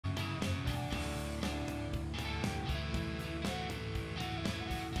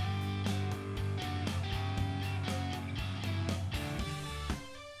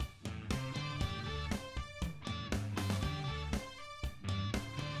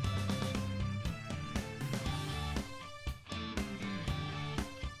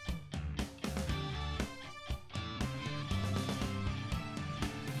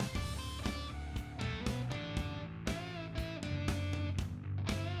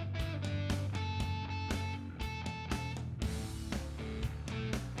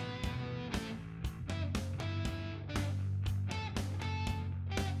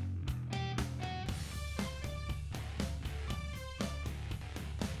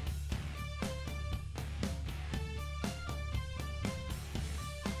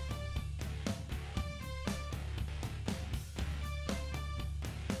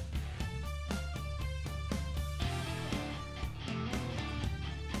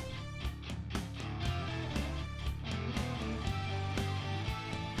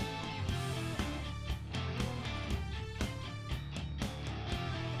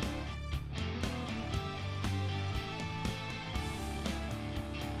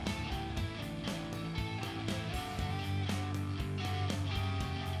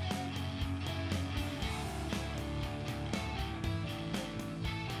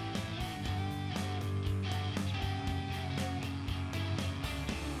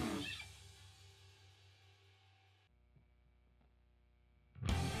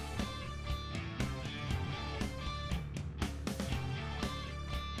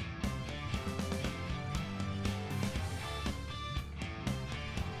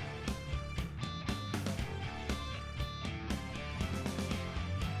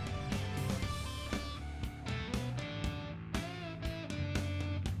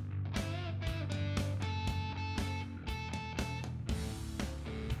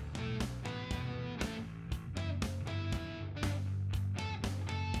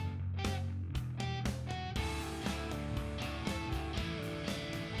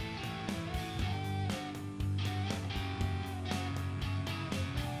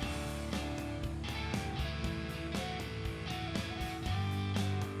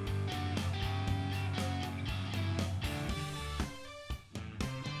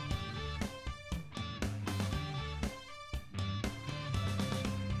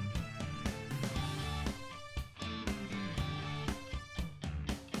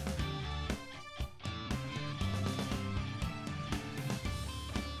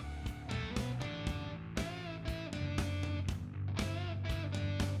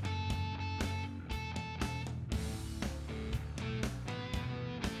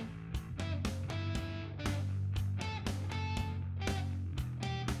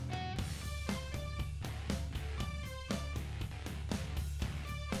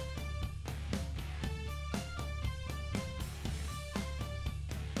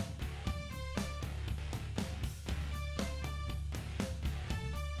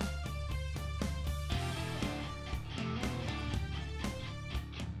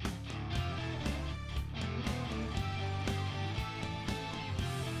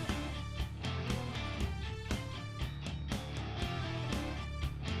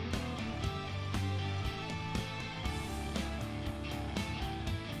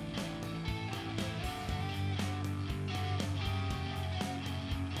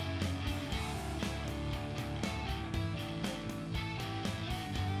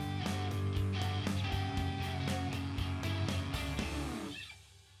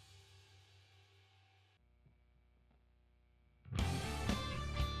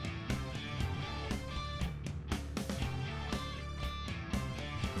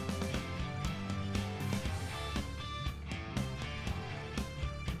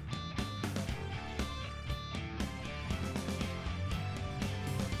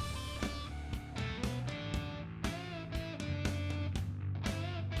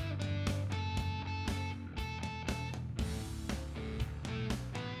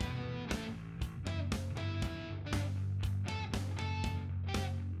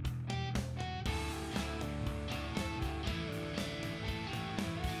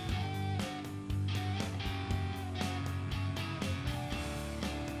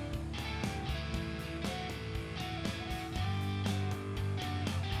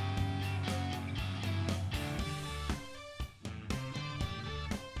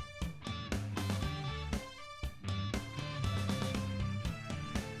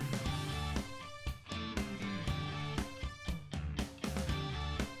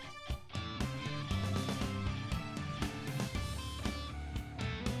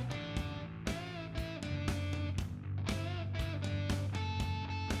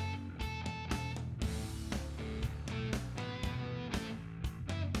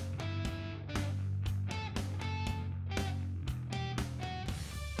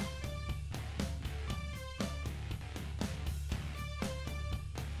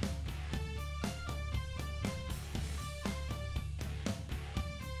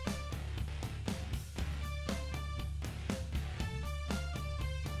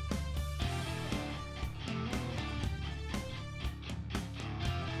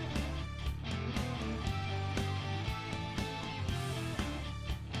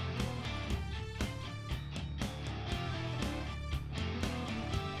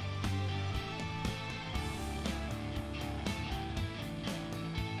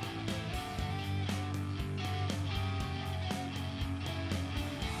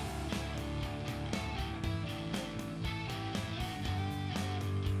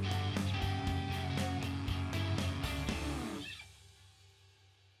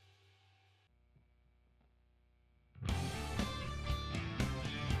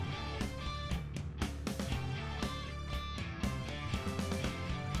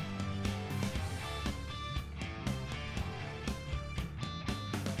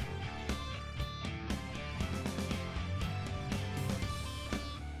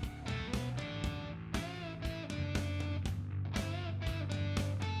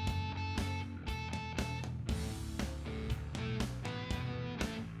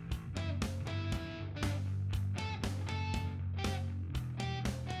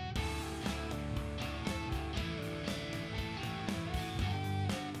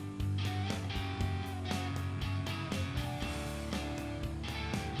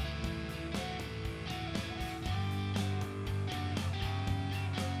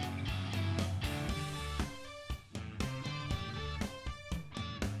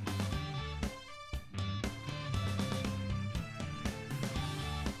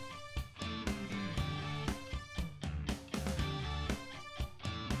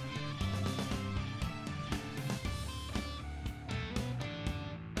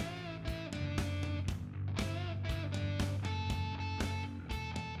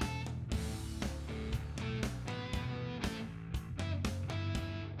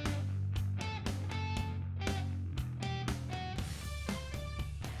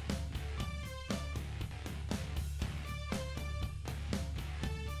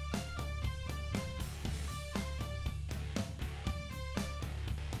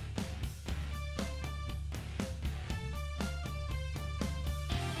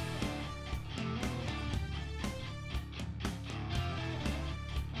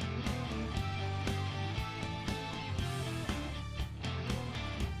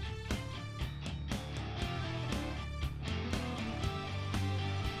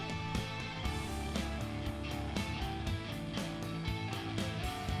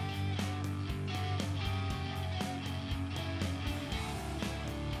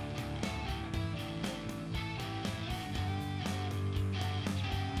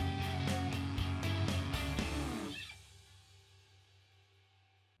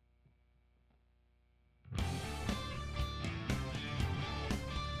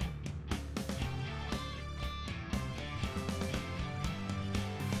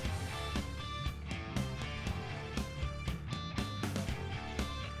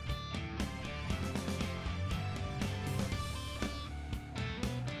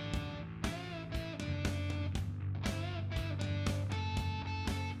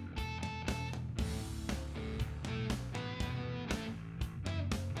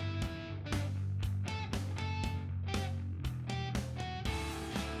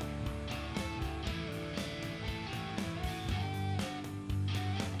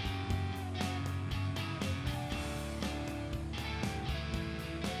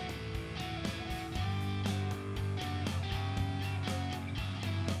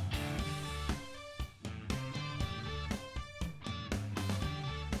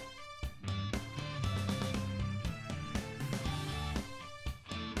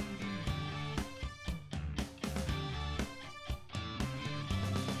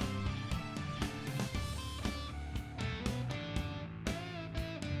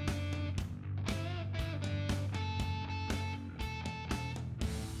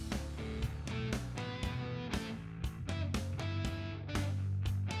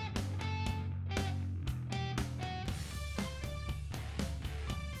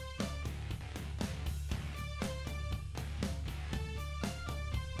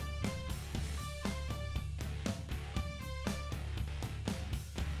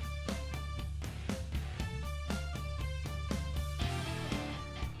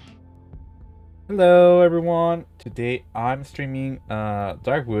Hello everyone. Today I'm streaming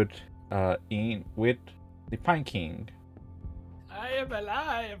Darkwood in with the Pine King. I am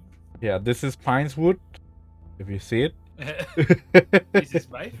alive. Yeah, this is Pine's Wood. If you see it. This is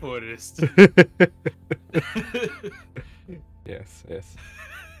my forest. Yes, yes.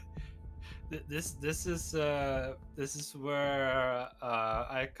 This is where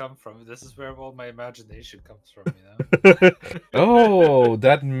I come from. This is where all my imagination comes from. You know. Oh,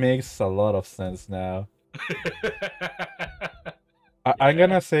 that makes a lot of sense now. I'm Yeah.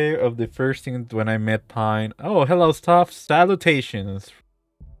 gonna say of the first thing when I met Pine. Oh, hello, stuff. Salutations.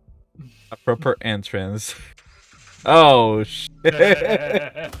 A proper entrance. Oh shit.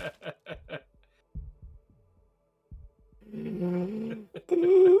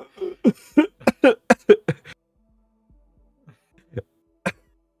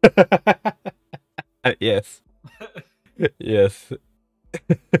 Yes, yes.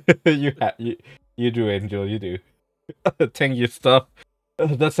 You do, Angel. You do. Thank you, stuff.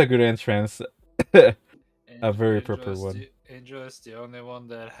 That's a good entrance. A very proper one. Angel is the only one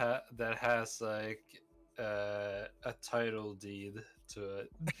that has like a title deed to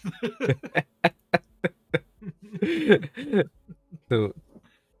it. So,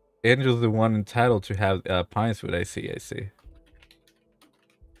 Angel's the one entitled to have Pine's food. I see. I see.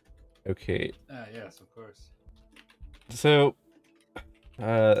 Okay. Yes, of course. So,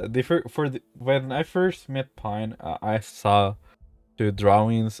 when I first met Pine, I saw the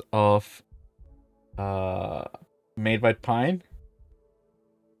drawings of made by Pine.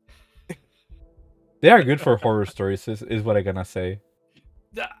 They are good for horror stories, is what I'm gonna say.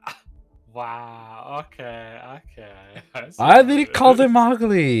 Wow. Okay. I didn't call them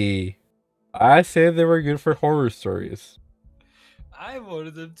ugly. I said they were good for horror stories. I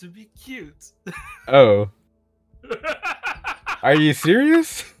wanted them to be cute. Oh. Are you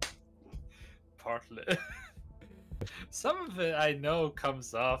serious? Partly. Some of it I know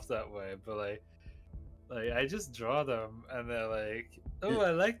comes off that way, but like I just draw them and they're like, oh,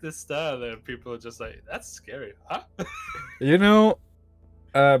 I like this style, and people are just like, that's scary, huh? You know,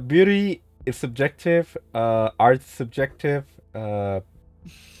 beauty is subjective. Art is subjective.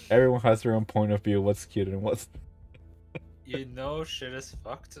 Everyone has their own point of view. What's cute and what's. You know, shit is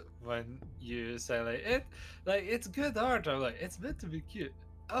fucked when you say like it's good art. I'm like, it's meant to be cute.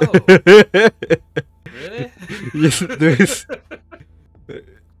 Oh, really? Yes, there's.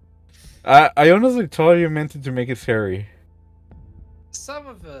 I honestly thought you meant it to make it scary. Some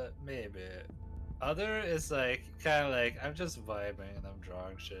of it, maybe. Other is like kind of like I'm just vibing and I'm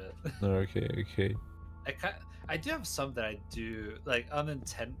drawing shit. Okay. I do have some that I do like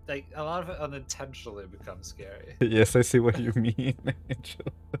like a lot of it unintentionally becomes scary. Yes, I see what you mean,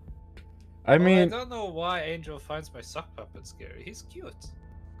 Angel. I Well, mean, I don't know why Angel finds my sock puppet scary. He's cute.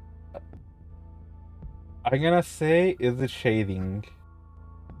 I'm gonna say is the shading.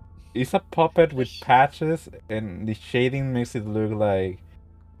 It's a puppet with patches, and the shading makes it look like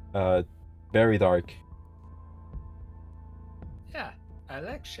very dark. Yeah, I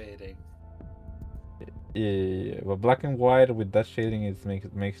like shading. Yeah. But black and white with that shading is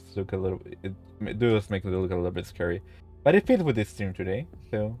makes it look a little. It does make it look a little bit scary, but it fits with this stream today.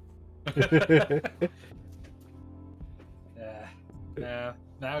 So. Yeah.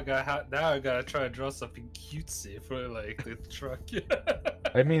 Now I gotta try and draw something cutesy for like the truck.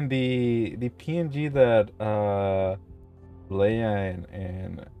 I mean the PNG that Leia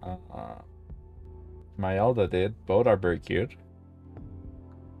and Mayalda did both are very cute.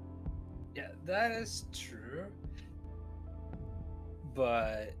 Yeah, that is true.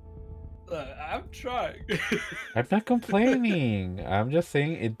 But look, I'm trying. I'm not complaining. I'm just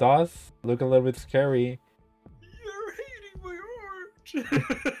saying it does look a little bit scary. You're hating my art.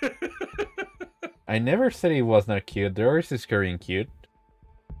 I never said it was not cute. There is scary and cute.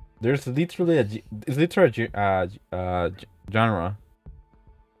 There's literally genre.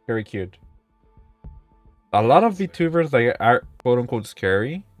 Very cute. A lot of VTubers that are quote unquote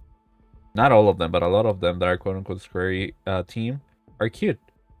scary. Not all of them, but a lot of them that are quote unquote scary team are cute.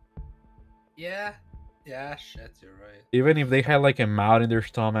 Yeah, shit, you're right. Even if they have like a mouth in their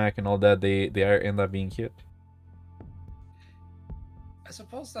stomach and all that, they end up being cute. I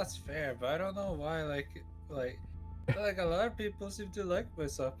suppose that's fair, but I don't know why. Like a lot of people seem to like my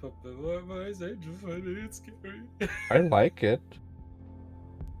sock puppet. Why is Angel finding it scary? I like it.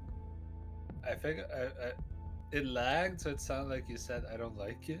 I think it lagged, so it sounded like you said I don't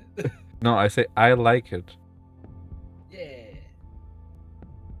like it. No, I say I like it. Yeah.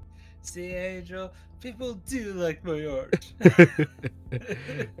 See, Angel, people do like my art.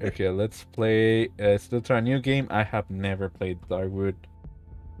 Okay, let's play. Let's try a new game. I have never played Darkwood.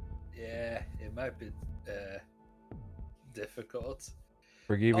 Yeah, it it might be difficult.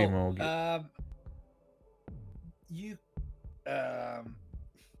 Forgive me, Oh, Mogi. you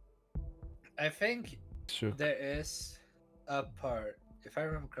I think Sure. there is a part, if I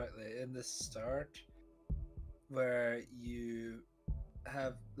remember correctly, in the start where you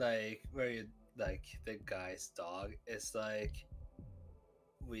have like where you like the guy's dog is like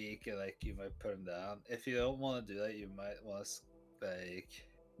weak and like you might put him down. If you don't want to do that, you might want to like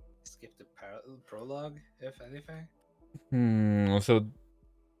skip the prologue, if anything. So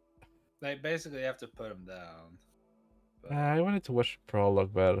Like basically, you have to put him down. But I wanted to watch the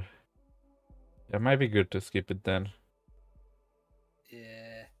prologue, but it might be good to skip it then.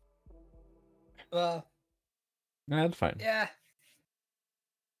 yeah, well, Yeah, that's fine. yeah.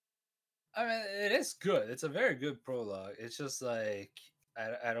 I mean, it is good. It's a very good prologue. It's just like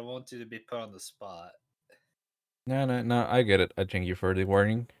I don't want you to be put on the spot. No, I get it. I thank you for the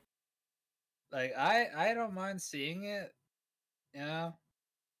warning. Like I don't mind seeing it, you know,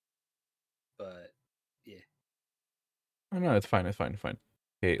 but yeah. Oh, no, it's fine. It's fine. It's fine.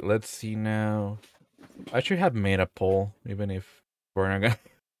 Okay, let's see now. I should have made a poll, even if we're not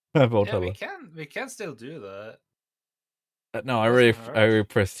gonna vote Yeah, a lot. we can still do that. No, Doesn't I hurt. already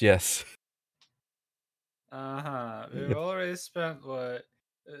pressed yes. Uh-huh. We've Yep. already spent what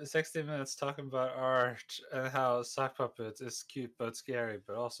 60 minutes talking about art and how sock puppet is cute but scary,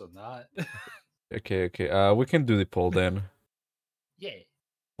 but also not. Okay. We can do the poll then. Yeah.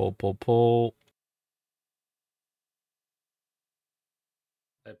 Poll.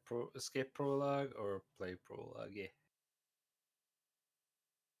 Skip prologue or play prologue? Yeah.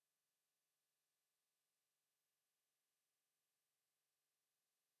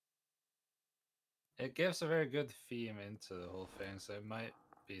 It gives a very good theme into the whole thing, so it might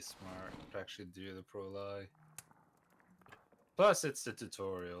be smart to actually do the prologue. Plus, it's the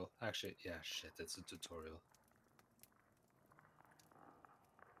tutorial. Actually, yeah, shit, it's a tutorial.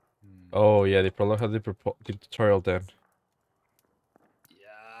 Oh yeah, the prologue has the tutorial then.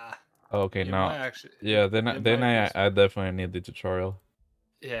 Yeah. Okay, You now might actually. yeah, It might be. I definitely need the tutorial.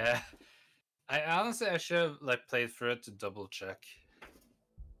 Yeah. I honestly, I should have like played through it to double check.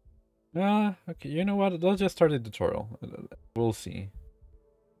 Okay, you know what? Let's just start the tutorial. We'll see.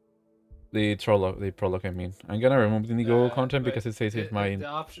 The prologue. I mean, I'm gonna remove the Google content But because it says it's my. the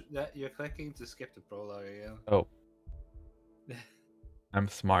option that you're clicking to skip the prologue again. Oh, I'm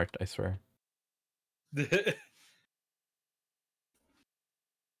smart. I swear. This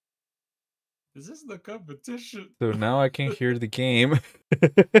is the competition. So now I can hear the game.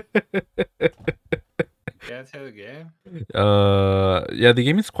 Can't hear the game. Yeah, the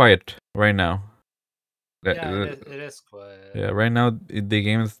game is quiet right now. Yeah, it is quiet. Yeah, right now the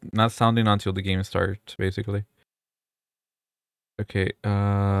game is not sounding until the game starts, basically. Okay.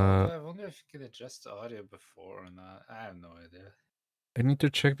 Although I wonder if you can adjust the audio before or not. I have no idea. I need to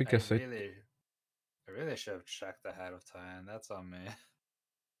check I because really, I really should have checked ahead of time. That's on me.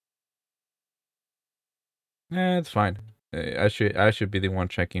 it's fine. I should be the one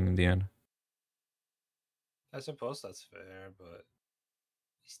checking in the end. I suppose that's fair, but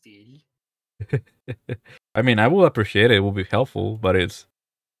still. I mean, I will appreciate it. It will be helpful, but it's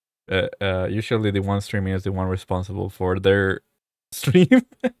usually the one streaming is the one responsible for their stream.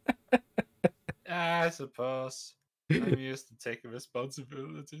 I suppose. I'm used to taking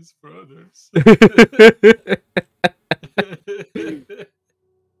responsibilities for others.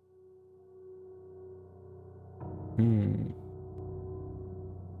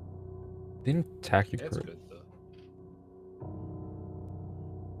 Didn't attack you It's correct. good though.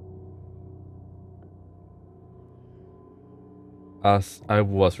 As I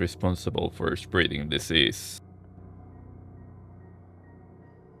was responsible for spreading disease.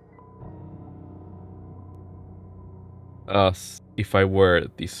 As if I were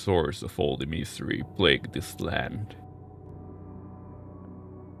the source of all the misery plagued this land.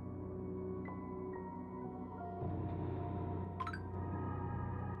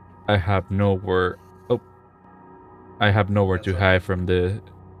 I have nowhere. Oh, I have nowhere That's to all. hide from the.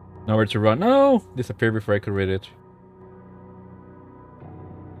 Nowhere to run. No! Disappeared before I could read it.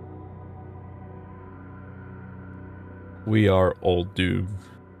 We are all doomed.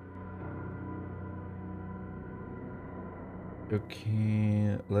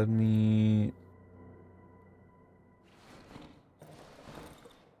 Okay, let me.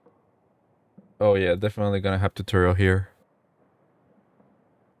 Oh yeah, definitely gonna have tutorial here.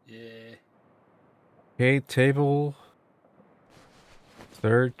 Yeah. Okay, table.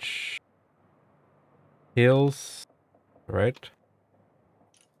 Search. Hills. Right.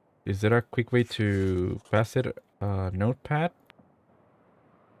 Is there a quick way to pass it? Notepad?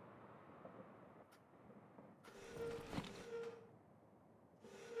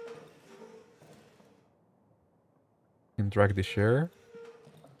 Drag the share.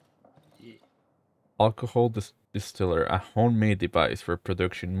 Yeah. Alcohol distiller, a homemade device for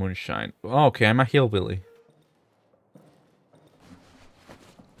production moonshine. Oh, okay, I'm a hillbilly.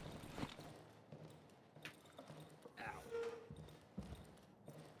 Ow.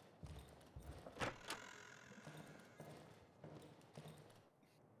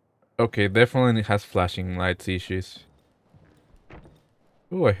 Okay, definitely has flashing lights issues.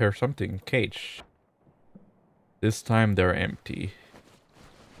 Ooh, I hear something. Cage. This time they're empty.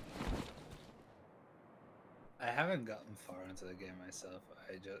 I haven't gotten far into the game myself.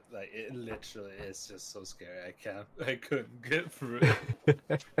 I just like it. Literally, is just so scary. I couldn't get through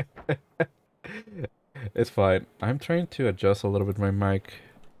it. It's fine. I'm trying to adjust a little bit my mic.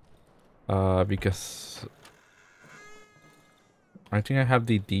 Because I think I have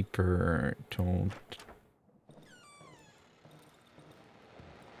the deeper tone.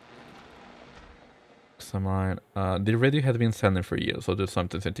 The radio has been silent for years, so there's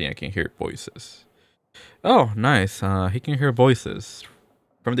something I think I can hear voices. Oh, nice. He can hear voices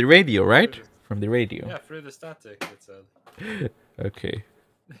from the radio, right? From the radio. Yeah, through the static. It said. Okay.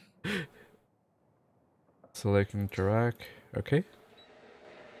 Select interact. Okay.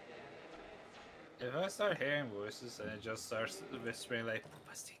 If I start hearing voices and it just starts whispering like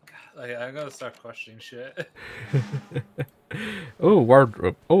 "Pastica," like I'm gonna start questioning shit. Oh,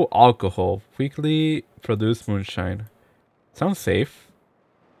 wardrobe. Oh, alcohol. Weekly produced moonshine. Sounds safe.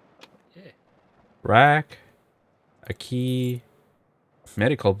 Yeah. Rack. A key.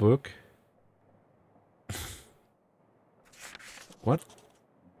 Medical book. What?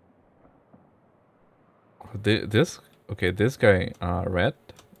 This? Okay, this guy, red.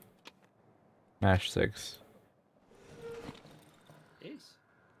 Mash 6. Yes.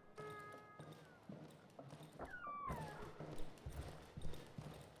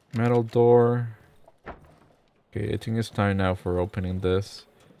 Metal door. Okay, I think it's time now for opening this.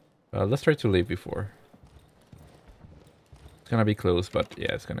 Let's try to leave before. It's gonna be close, but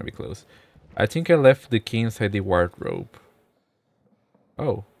yeah, it's gonna be close. I think I left the key inside the wardrobe.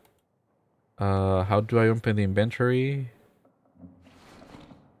 Oh. How do I open the inventory?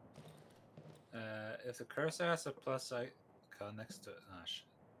 If the cursor has a plus icon next to it, shit.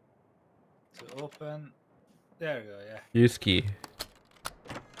 To open, there we go. Yeah. Use key.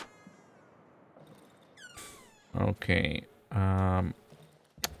 Okay.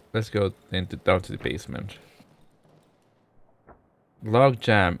 Let's go down to the basement. Log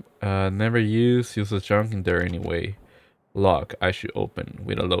jam. Never uses junk in there anyway. Lock. I should open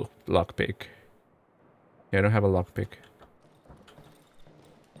with a lockpick. Yeah, I don't have a lockpick.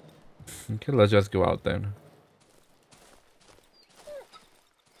 Okay, let's just go out then.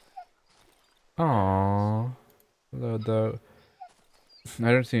 Aww. Hello,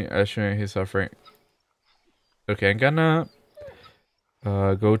 I don't see Ashwin, he's suffering. Okay, I'm gonna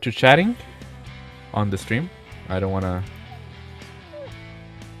go to chatting on the stream. I don't wanna.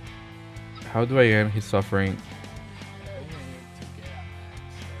 How do I end his suffering?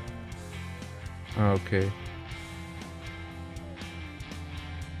 Okay.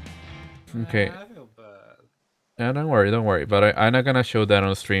 Okay. I feel bad. Yeah, don't worry. But I'm not gonna show that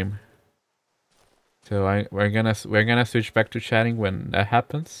on stream. So we're gonna switch back to chatting when that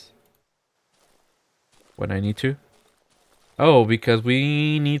happens. When I need to. Oh, because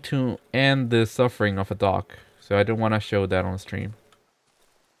we need to end the suffering of a dog. So I don't want to show that on stream.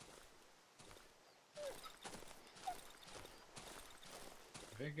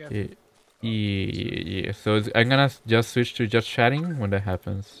 Yeah. So I'm gonna just switch to just chatting when that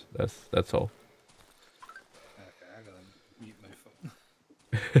happens. That's all. Okay, I gotta mute my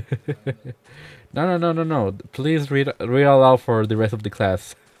phone. No. Please read aloud for the rest of the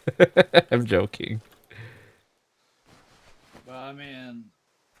class. I'm joking. Well, I mean,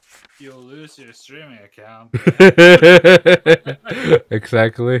 you'll lose your streaming account.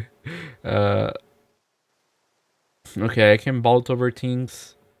 Exactly. Okay, I can vault over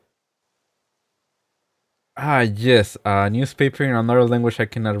things. Ah, yes. Newspaper in another language I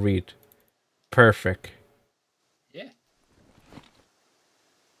cannot read. Perfect. Yeah.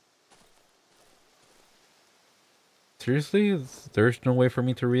 Seriously? There's no way for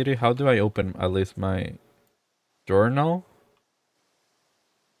me to read it? How do I open at least my journal?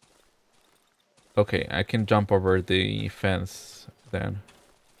 Okay, I can jump over the fence then.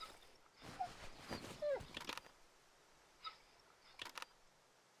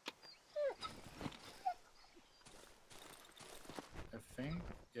 I think,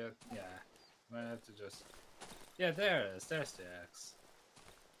 yeah. Might have to just. Yeah, there it is. There's the axe.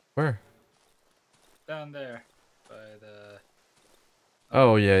 Where? Down there, by the.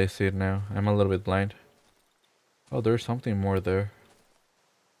 Oh yeah, I see it now. I'm a little bit blind. Oh, there's something more there.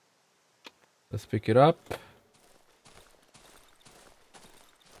 Let's pick it up.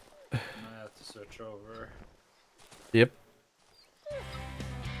 I have to search over. Yep.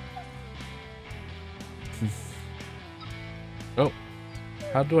 Oh,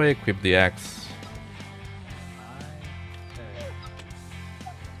 how do I equip the axe?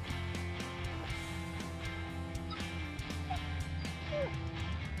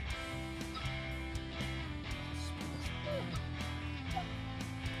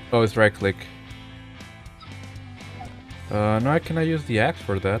 Oh, it's right click. No, I cannot use the axe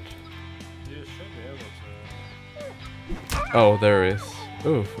for that. You should be able to. Oh, there is.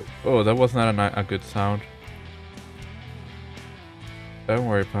 Oof. Oh, that was not a good sound. Don't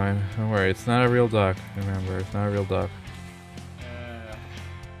worry, Pine. Don't worry. It's not a real dog. Remember, it's not a real dog.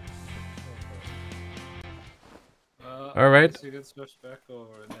 All right. You can switch back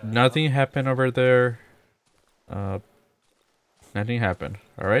over now. Nothing happened over there. Nothing happened.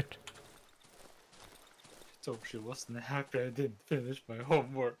 All right. So she wasn't happy I didn't finish my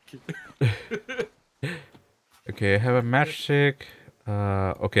homework. Okay, I have a matchstick.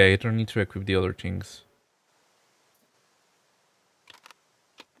 Okay, I don't need to equip the other things.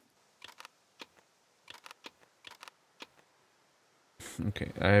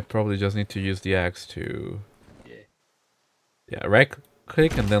 Okay, I probably just need to use the axe to... Yeah, right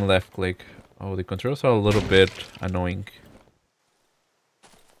click and then left click. Oh, the controls are a little bit annoying.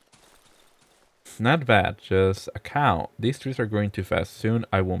 Not bad, just a cow. These trees are growing too fast. Soon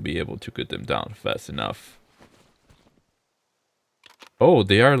I won't be able to cut them down fast enough. Oh,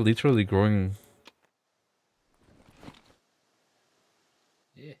 they are literally growing.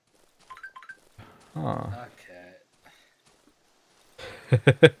 Yeah. Huh.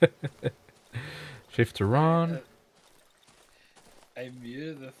 Okay. Shift to run. I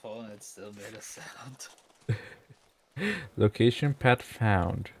muted the phone and it still made a sound. Location pet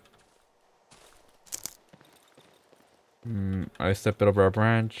found. I stepped over a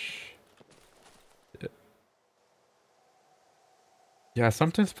branch. Yeah,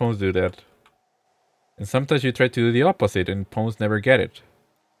 sometimes phones do that. And sometimes you try to do the opposite and phones never get it.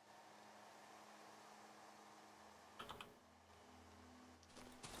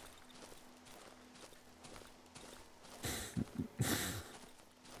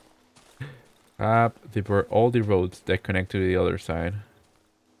 They were all the roads that connect to the other side.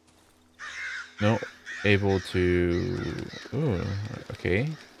 No, able to... Ooh, okay.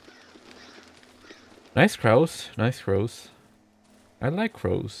 Nice crows, nice crows. I like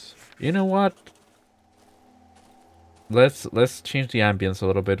crows. You know what? Let's change the ambience a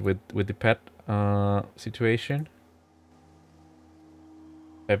little bit with the pet situation.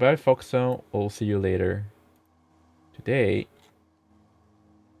 Bye bye, Foxo. We'll see you later. Today,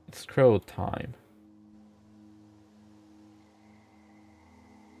 it's crow time.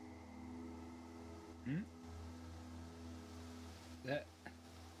 That.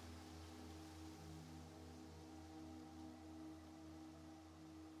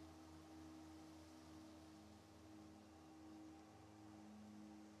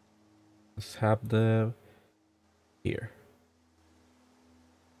 Let's have the here.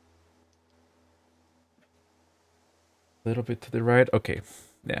 A little bit to the right. Okay,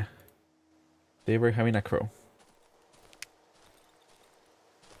 yeah. They were having a crow.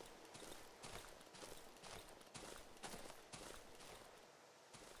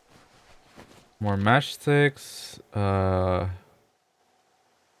 More matchsticks.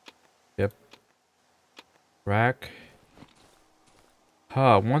 Yep. Rack.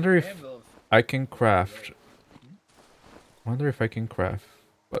 Huh, wonder if I can craft. Wonder if I can craft.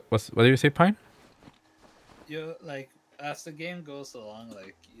 What do you say, Pine? You like as the game goes along,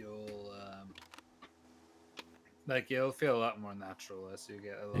 you'll feel a lot more natural as you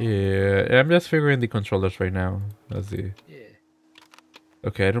get along. Yeah, I'm just figuring the controllers right now. Let's see. Yeah.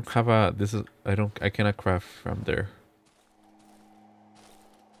 Okay, I don't have a. I cannot craft from there.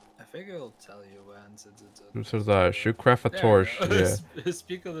 I figure it'll tell you when since it's So that should craft a torch. Yeah.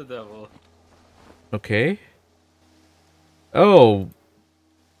 Speak of the devil. Okay. Oh.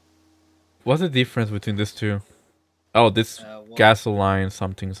 What's the difference between these two? Oh, this gasoline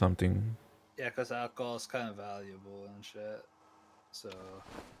something something. Yeah, because alcohol is kind of valuable and shit. So,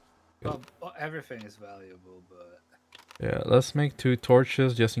 well, everything is valuable, but yeah, let's make 2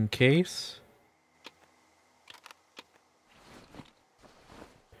 torches just in case.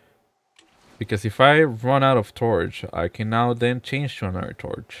 Because if I run out of torch, I can now then change to another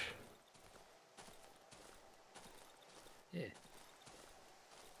torch. yeah.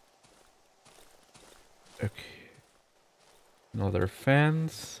 Okay. Another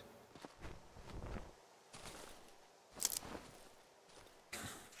fence.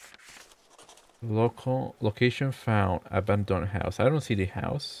 Local location found. Abandoned house. I don't see the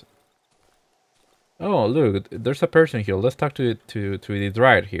house. Oh, look, there's a person here. Let's talk to the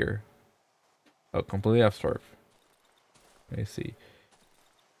right here. Oh, completely absorbed. Let me see.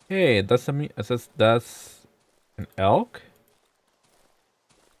 Hey, that's an elk.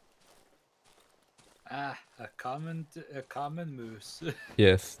 Ah, a common moose.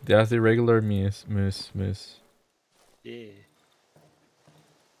 Yes, that's the regular moose. Yeah.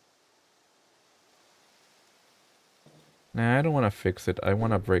 Nah, I don't want to fix it. I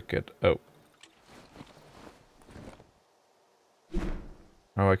want to break it. Oh.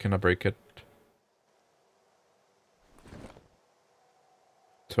 Oh, I cannot break it.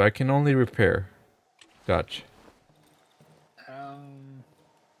 So I can only repair. Gotcha.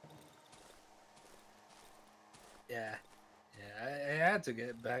 Yeah. Yeah, I had to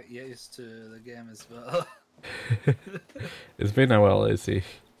get back used to the game as well. It's been a while, I see.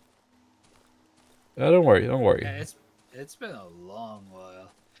 Don't worry, don't worry. Yeah, it's been a long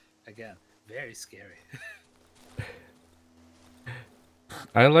while. Again, very scary.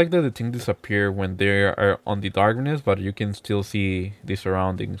 I like that the things disappear when they are on the darkness, but you can still see the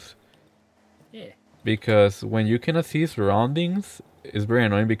surroundings. Yeah. Because when you cannot see surroundings, it's very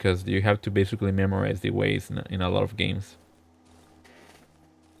annoying because you have to basically memorize the ways in a lot of games.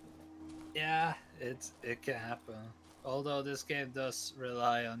 Yeah, it can happen. Although this game does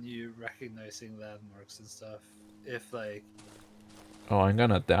rely on you recognizing landmarks and stuff. If like Oh, I'm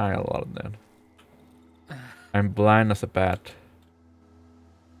gonna die a lot of that. I'm blind as a bat.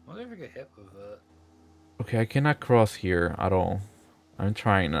 I wonder if I get hit with it. Okay, I cannot cross here at all. I'm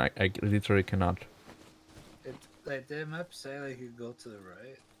trying. I literally cannot. It like the map say like you go to the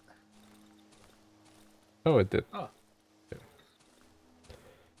right. Oh, it did. Oh.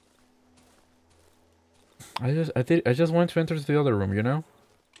 I just want to enter the other room, you know?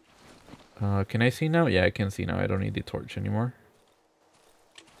 Can I see now? Yeah, I can see now. I don't need the torch anymore.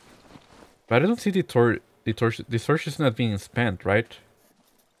 But I don't see the torch. The torch is not being spent, right?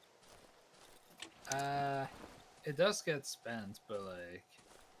 It does get spent, but like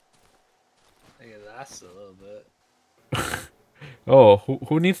it lasts a little bit. Oh,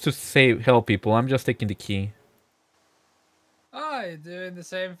 who needs to help people? I'm just taking the key. Oh, you're doing the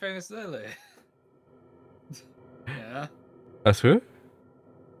same thing as Lily. Yeah. As who?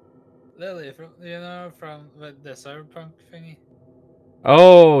 Lily from from with the cyberpunk thingy.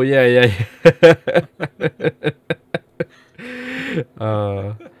 Oh, yeah.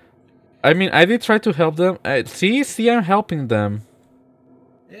 I mean, I did try to help them. See, I'm helping them.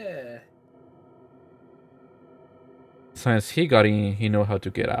 Yeah. Since he got in, he know how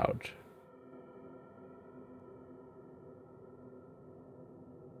to get out.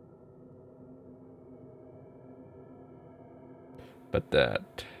 But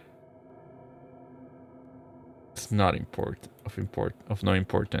that it's not of no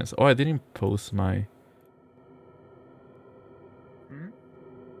importance. Oh, I didn't post my. Hmm?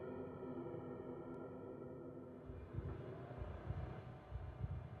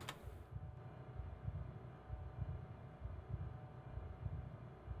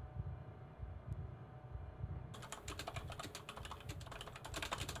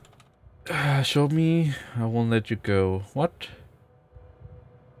 Show me. I won't let you go. What?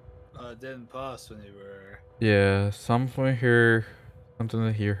 It didn't pause when you were. Yeah, somewhere here. Sometimes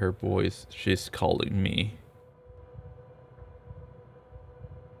I hear her voice. She's calling me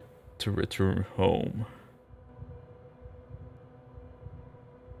to return home.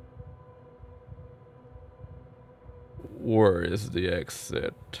 Where is the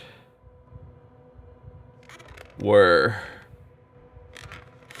exit? Where?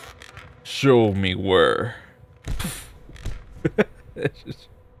 Show me where. What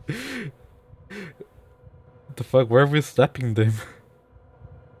the fuck? Where are we slapping them?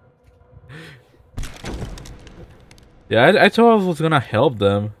 Yeah, I thought I was gonna help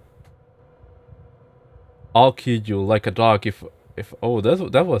them. I'll kill you like a dog if oh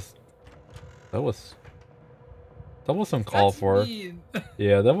that was uncalled for. Mean.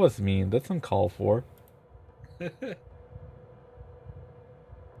 Yeah, that was mean. That's uncalled for.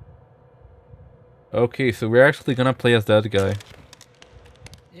 Okay, so we're actually gonna play as that guy.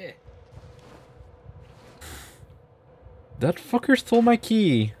 Yeah. That fucker stole my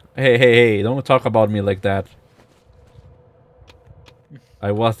key. Hey, don't talk about me like that.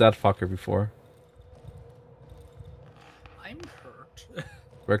 I was that fucker before. I'm hurt.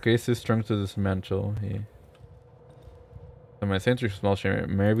 Recase is strung to dismantle. Hey. So my sentry small share.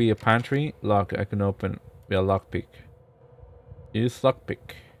 Maybe a pantry lock I can open via lockpick. Use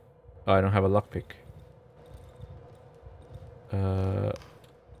lockpick. Oh, I don't have a lockpick.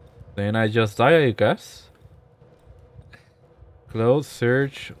 Then I just die, I guess. Close,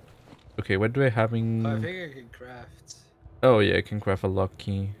 search. Okay, what do I have in... Oh, I think I can craft. Oh yeah, I can craft a lock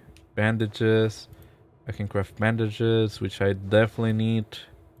key. Bandages. I can craft bandages, which I definitely need.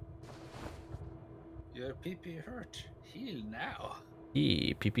 Your PP hurt. Heal now.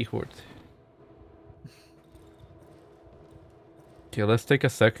 Eee, PP horde. Okay, let's take a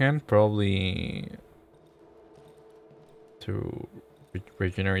second, probably to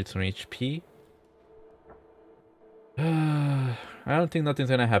regenerate some HP. I don't think nothing's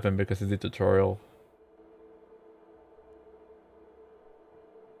gonna happen because it's the tutorial.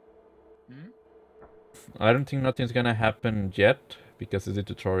 Hmm? I don't think nothing's gonna happen yet because it's a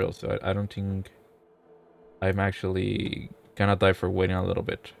tutorial, so I don't think I'm actually gonna die for waiting a little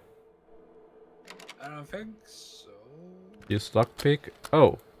bit. I don't think so. Use lockpick.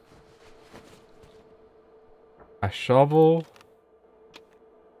 Oh, a shovel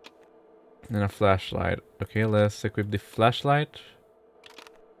and a flashlight. Okay, let's equip the flashlight.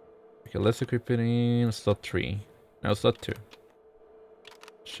 Okay, let's equip it in slot 3. No, slot 2.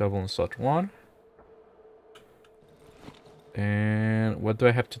 Shovel in slot 1. And what do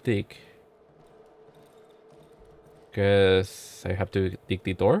I have to dig? Guess I have to dig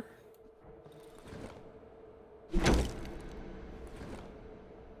the door.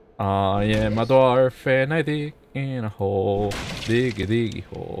 I am a dwarf and I dig in a hole. Diggy diggy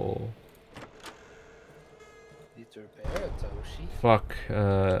hole. Need to repair it, Toshi. Fuck.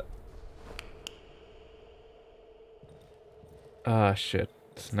 Ah, shit.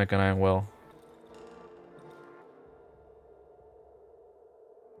 It's not gonna end well.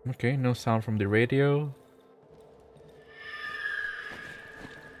 Okay, no sound from the radio.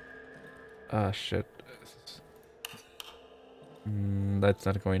 Ah, shit. That's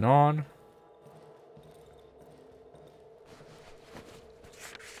not going on.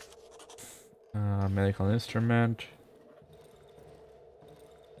 Medical instrument.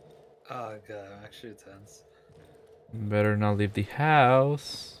 Oh god, I'm actually tense. Better not leave the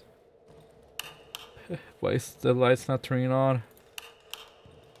house. Why is the lights not turning on?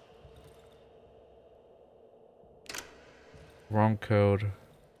 Wrong code.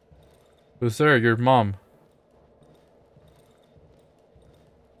 Who's there? Your mom.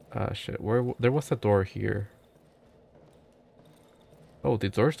 Ah, shit. There was a door here. Oh, the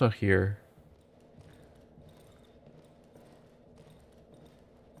door's not here.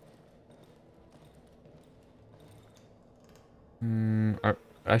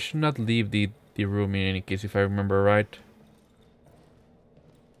 I should not leave the room in any case, if I remember right.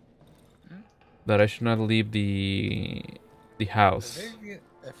 That I should not leave the house.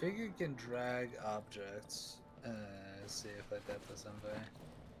 I think you can drag objects. See if like that does something.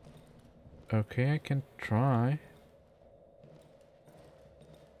 Okay, I can try.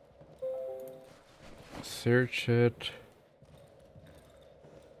 Search it.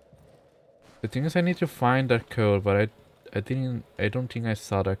 The thing is, I need to find that code, but I don't think I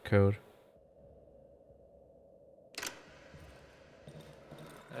saw that code.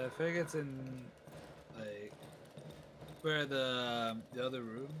 I think it's in like where the other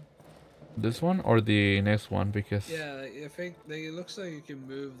room. This one or the next one? Because Yeah, I think like, it looks like you can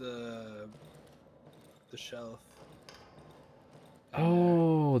move the shelf.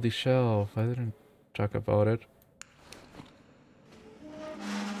 oh, the shelf. I didn't talk about it.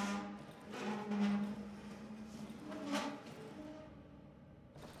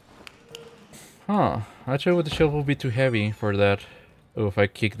 Huh. Actually, with the shelf will be too heavy for that. Oh, if I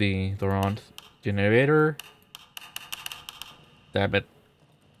kick the door on. Generator. Damn it.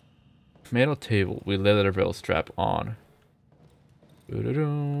 Metal table with leather belt strap on.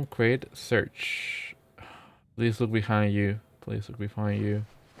 Create search. Please look behind you. Please look behind you.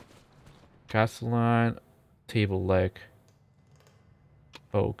 Castle line. Table leg.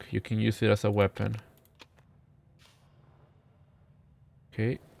 Oak. You can use it as a weapon.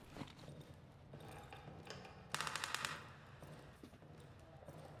 Okay.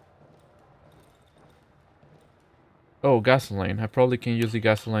 Oh, gasoline. I probably can use the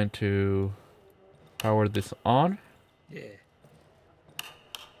gasoline to power this on. Yeah.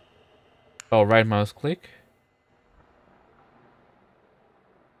 Oh, right mouse click.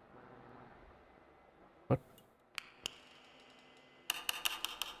 What?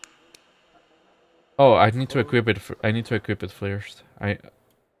 Oh, I need to equip it. I need to equip it first.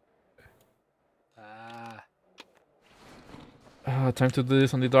 Time to do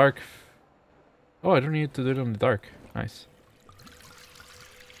this on the dark. Oh, I don't need to do it on the dark. Nice.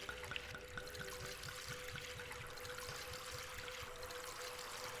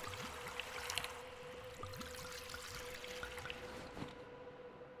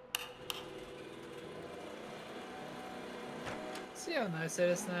 See how nice it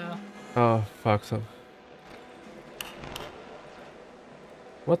is now? Oh, fuck. So.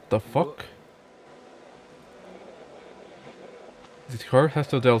 What the fuck? This car has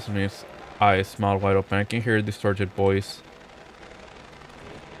to tell me its eyes smile wide open. I can hear a distorted voice.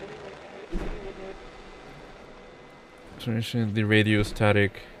 Transition the radio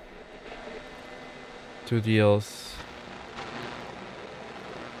static. 2DLs.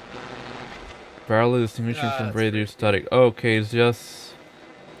 Parallel distinguishing from radio static. Okay, it's just...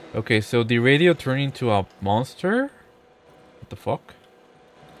 Okay, so the radio turned into a monster? What the fuck?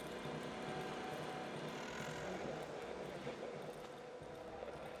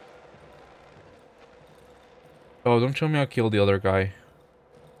 Oh, don't tell me I killed the other guy.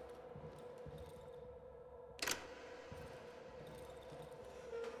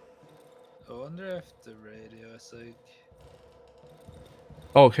 I wonder if the radio is like...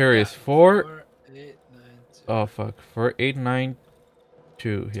 Oh, here it is. 4892. Oh, fuck.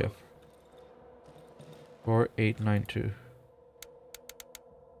 4892. Yeah. 4892.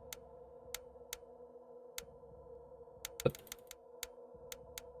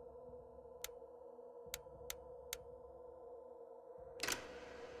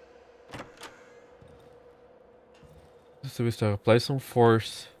 So we start apply some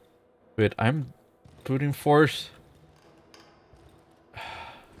force. Wait, I'm putting force.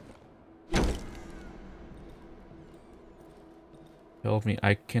 Help me,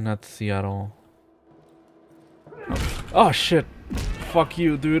 I cannot see at all. Oh shit! Fuck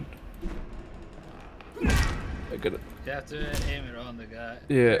you, dude. I got it. You have to aim it on the guy.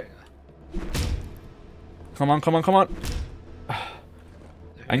 Yeah. Come on, come on, come on!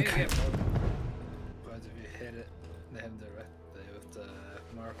 I'm if you hit it, him directly with the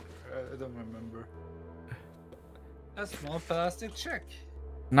marker. I don't remember. A small plastic chick.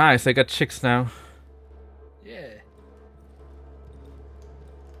 Nice, I got chicks now. Yeah.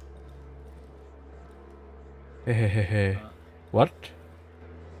 Hey. What?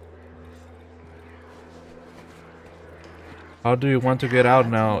 How do you want to get out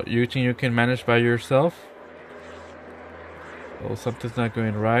now? You think you can manage by yourself? Oh, something's not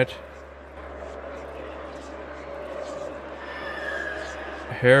going right.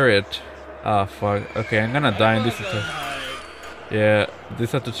 Harriet. Ah, fuck. Okay, I'm gonna die in this. Yeah,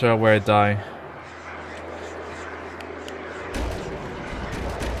 this is the trial where I die.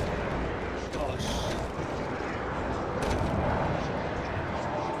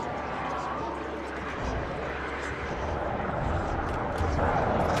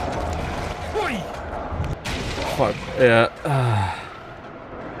 Fuck. Yeah.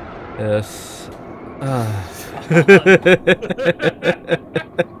 Yes.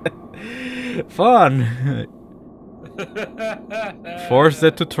 Fun. Force the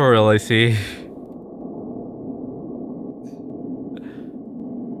tutorial, I see.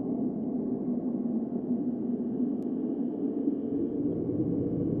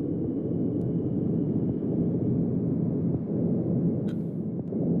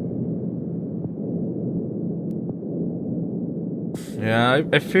 Yeah,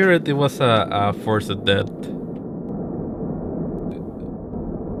 I feared it was a forced death.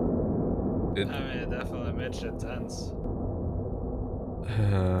 I mean, it definitely made shit tense.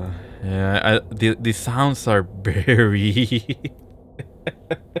 Yeah, the sounds are very...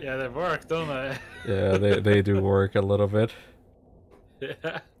 Yeah, they work, don't they? Yeah, they do work a little bit.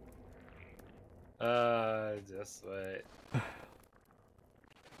 Yeah. Just wait.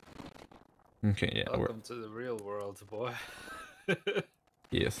 Okay, yeah. Welcome to the real world, boy.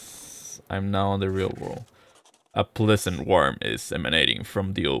 Yes, I'm now in the real world. A pleasant warmth is emanating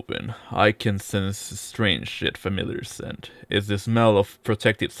from the open. I can sense a strange yet familiar scent. It's the smell of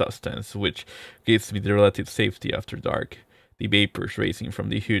protective substance which gives me the relative safety after dark. The vapors rising from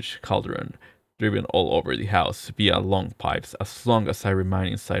the huge cauldron, driven all over the house via long pipes. As long as I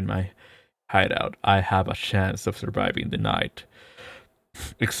remain inside my hideout, I have a chance of surviving the night.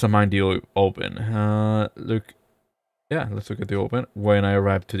 Examine the open. Let's look at the open. When I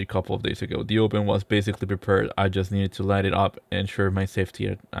arrived to the couple of days ago, the open was basically prepared. I just needed to light it up and ensure my safety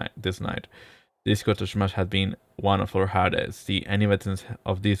at this night. This cottage must have been one of our hardest. The inhabitants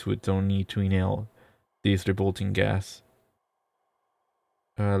of this wood don't need to inhale this revolting gas.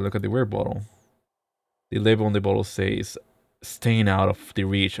 Look at the weird bottle. The label on the bottle says, "Staying out of the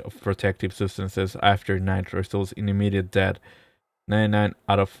reach of protective substances after night results in immediate death. 99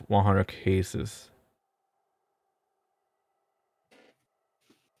 out of 100 cases."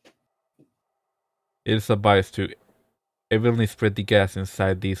 It is advised to evenly spread the gas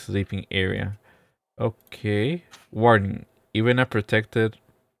inside the sleeping area. Okay. Warning. Even a protected...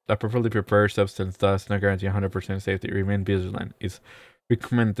 A properly prepared substance does not guarantee 100% safety. Remain vigilant. It's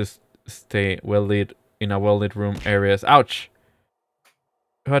recommended to stay well lit in a well lit room areas. Ouch!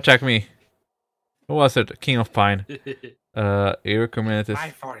 Who attacked me? Who was it? King of Pine. You recommended to.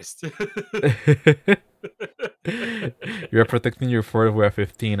 My forest. You are protecting your fort with a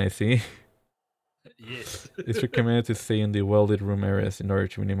 15, I see. Yes. It's recommended to stay in the well lit room areas in order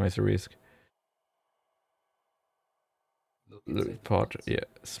to minimize the risk. Pot, yeah.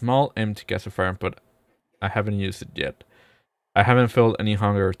 Small empty gasifier, but I haven't used it yet. I haven't felt any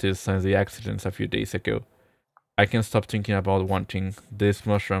hunger since the accidents a few days ago. I can't stop thinking about one thing. These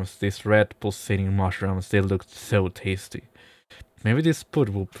mushrooms, these red pulsating mushrooms, they look so tasty. Maybe this food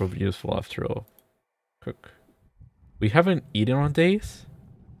will prove useful after all. Cook. We haven't eaten on days?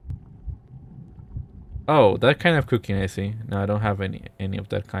 Oh, that kind of cooking, I see. No, I don't have any of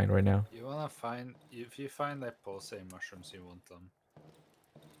that kind right now. You wanna find, if you find like pulsating mushrooms, you want them.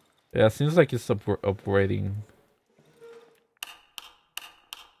 Yeah, it seems like it's operating.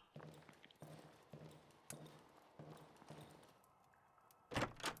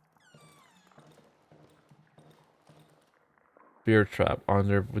 Beer trap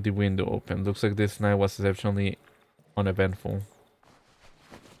under with the window open. Looks like this night was exceptionally uneventful.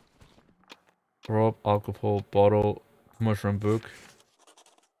 Rope, alcohol, bottle, mushroom book.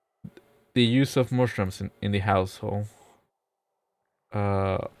 The use of mushrooms in the household.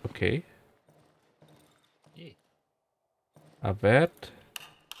 Okay. Yeah. A bed.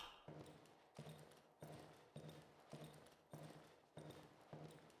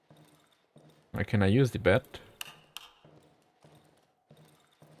 Can I use the bed?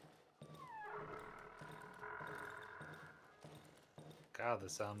 God, the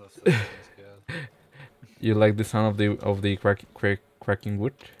sound of this is good. You like the sound of the cracking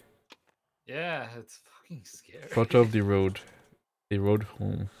wood? Yeah, it's fucking scary. Photo of the road. The road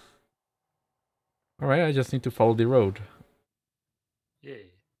home. Alright, I just need to follow the road. Yeah.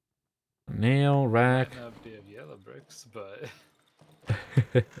 Nail, rack. Might not be of yellow bricks, but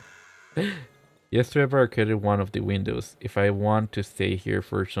Yesterday I barricaded one of the windows. If I want to stay here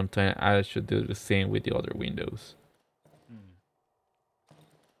for some time, I should do the same with the other windows.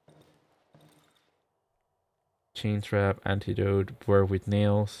 Chain trap, antidote, board with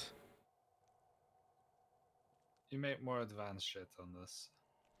nails. you make more advanced shit on this.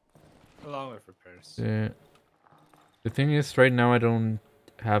 Along with repairs. The thing is, right now I don't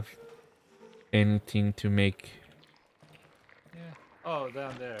have anything to make. Yeah. Oh,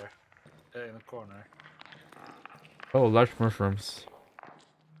 down there. In the corner. Oh, large mushrooms.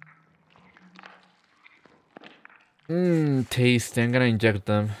 Tasty. I'm gonna inject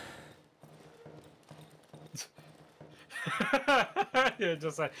them. You're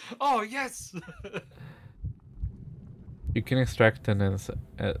just like, oh yes. You can extract them and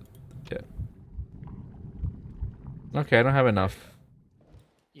yeah. Okay, I don't have enough.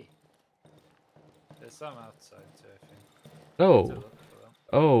 Yeah. There's some outside too, I think. Oh.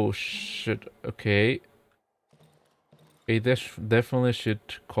 Oh shit. Okay. I definitely should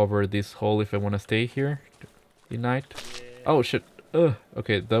cover this hole if I want to stay here the night. Yeah. Oh shit. Ugh.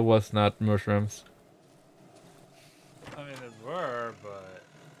 Okay, that was not mushrooms. I mean, it were, but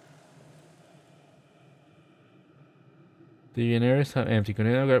The generators have empty.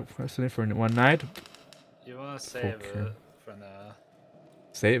 Continue for one night. you wanna save it for now.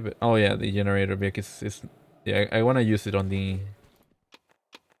 Save it. Oh yeah, the generator because it's yeah. I want to use it on the.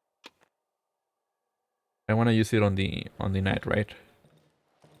 I want to use it on the night, right?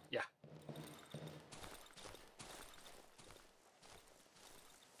 Yeah.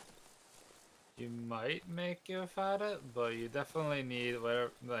 You might make it without it, but you definitely need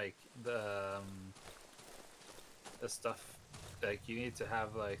where like the stuff. Like you need to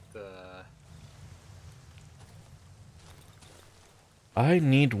have like the. I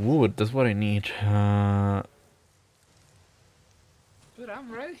need wood. That's what I need. But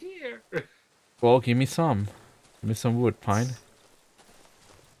I'm right here. Well, give me some. Give me some wood, Pine.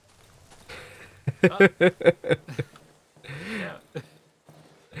 Yeah.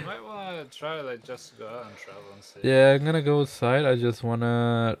 You might want to try like just go out and travel and see. Yeah, I'm gonna go outside. I just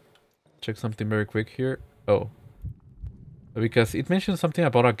wanna check something very quick here. Oh. Because it mentioned something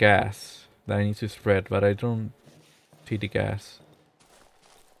about a gas that I need to spread, but I don't see the gas.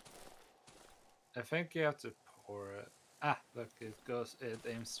 I think you have to pour it. Ah, look, it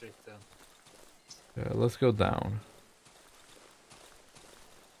aims straight down. Let's go down.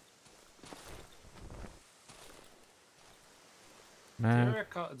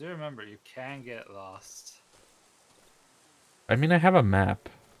 Map. Do you remember you can get lost? I mean, I have a map.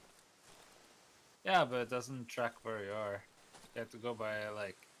 Yeah, but it doesn't track where you are. You have to go by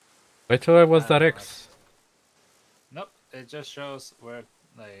like I thought I was I that don't know. X. Nope, it just shows where,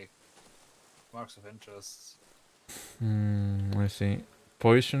 like, marks of interest. Let's see.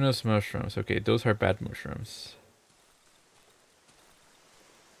 Poisonous mushrooms. Okay, those are bad mushrooms.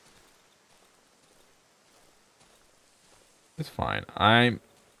 It's fine.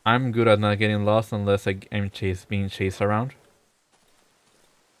 I'm good at not getting lost unless I'm being chased around.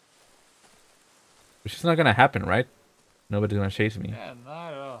 Which is not gonna happen, right? Nobody's gonna chase me. Yeah,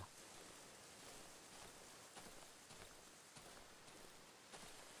 not at all.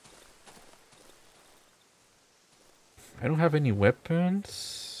 I don't have any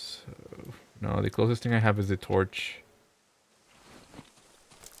weapons. No, the closest thing I have is a torch.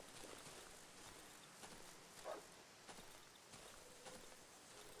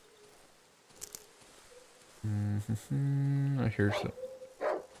 I hear some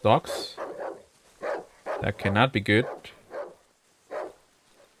dogs. That cannot be good.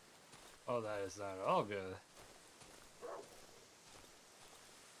 Oh, that is not at all good.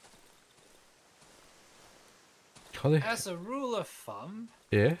 As a rule of thumb,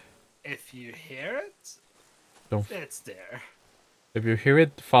 Yeah. if you hear it, Don't. it's there. If you hear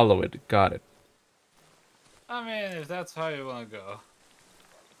it, follow it. Got it. I mean, if that's how you want to go.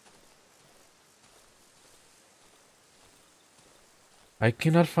 I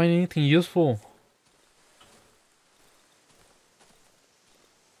cannot find anything useful.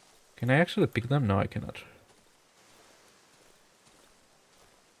 Can I actually pick them? No, I cannot.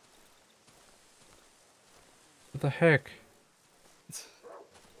 What the heck?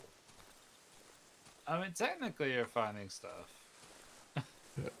 I mean, technically, you're finding stuff.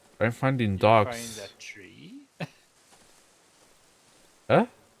 I'm finding You dogs. find a tree. Huh?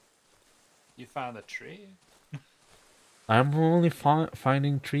 You found a tree. I'm only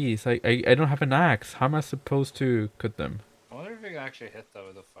finding trees. I don't have an axe. How am I supposed to cut them? I wonder if you can actually hit that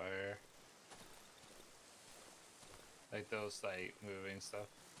with a fire. Like those, like, moving stuff.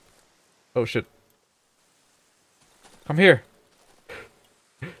 Oh shit. Come here.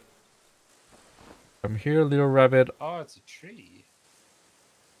 Come here, little rabbit. Oh, it's a tree.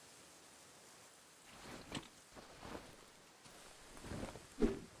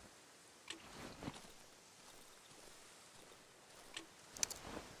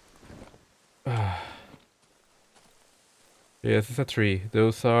 Yes, it's a tree.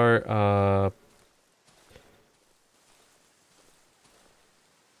 Those are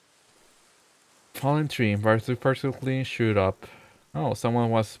fallen tree. Partially shoot up. Oh, someone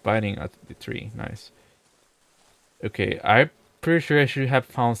was biting at the tree. Nice. Okay, I'm pretty sure I should have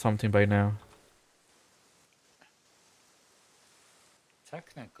found something by now.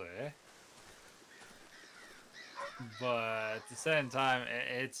 Technically. But at the same time,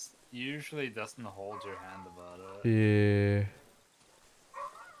 it's usually doesn't hold your hand about it. Yeah.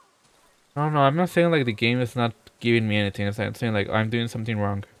 No, no, I'm not saying like the game is not giving me anything. I'm saying like I'm doing something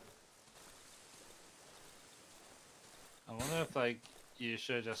wrong. I wonder if, like, you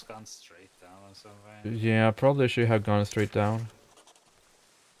should have just gone straight down or something. Yeah, I probably should have gone straight down.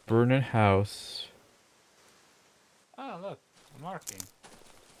 Burning house. Oh, look, a marking.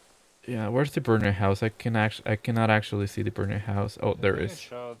 Yeah, where's the burner house? I cannot actually see the burner house. Oh, there There is.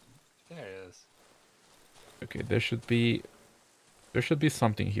 it is. Okay, there should be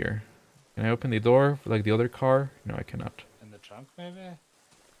something here. Can I open the door like the other car? No, I cannot. In the trunk, maybe?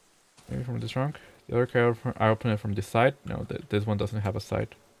 Maybe from the trunk. The other car, I open it from the side. No, this one doesn't have a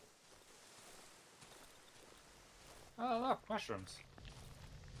side. Oh, look, mushrooms.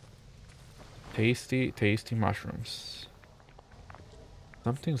 Tasty, tasty mushrooms.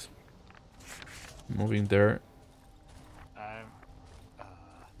 Something's moving there. Uh,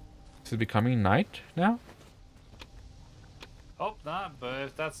 Is it becoming night now? Hope not, but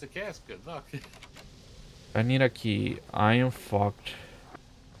if that's the case, good luck. I need a key. I am fucked.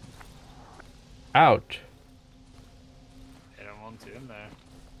 Out. I don't want you in there.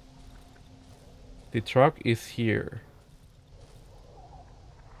 The truck is here.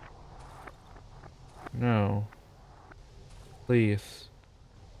 No. Please.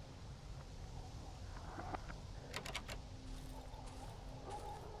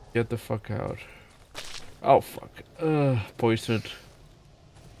 Get the fuck out. Oh fuck. Poisoned.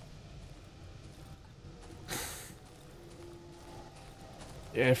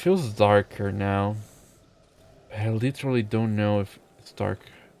 Yeah, it feels darker now. I literally don't know if it's dark.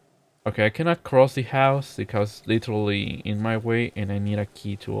 Okay, I cannot cross the house because it's literally in my way and I need a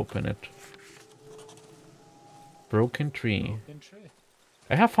key to open it. Broken tree. Broken tree.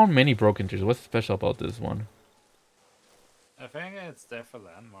 I have found many broken trees. What's special about this one? I think it's there for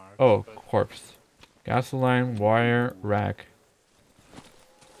landmarks. Oh, but corpse. Gasoline, wire, rack.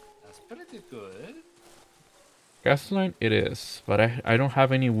 that's pretty good. Gasoline it is, but I don't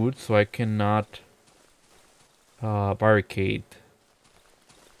have any wood, so I cannot barricade.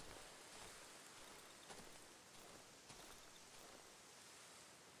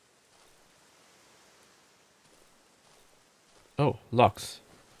 Oh, locks.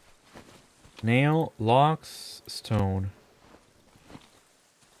 Nail, locks, stone.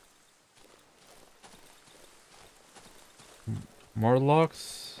 More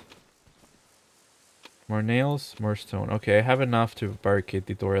locks. More nails, more stone. Okay, I have enough to barricade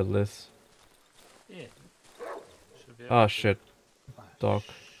the door at least. Yeah. Should be Oh able to. shit, Ah, dog.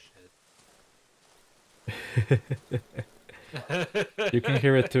 shit. You can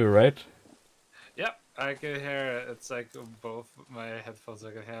hear it too, right? Yep, I can hear it. It's like both my headphones.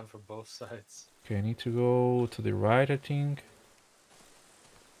 I can hear them from both sides. Okay, I need to go to the right, I think.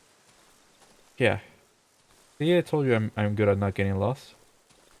 Yeah. See, I told you I'm good at not getting lost.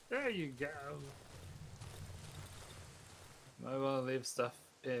 There you go. I want to leave stuff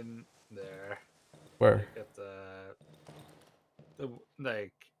in there. Where? Like at the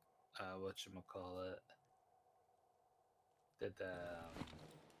like whatchamacallit.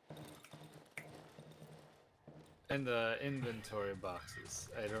 In the inventory boxes.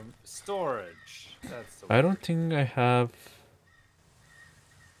 Item storage. That's the word. I don't think I have.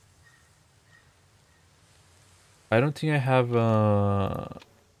 I don't think I have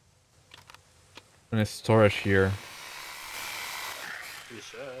any storage here. You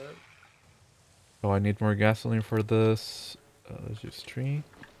should. Oh, I need more gasoline for this. Let's just 3.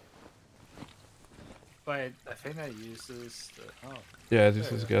 Wait, I think that uses the. Oh. Yeah, this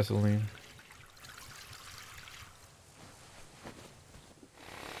There is you go. gasoline.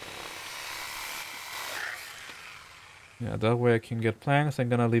 Yeah, that way I can get planks. I'm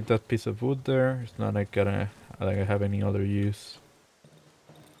gonna leave that piece of wood there. It's not like I have any other use.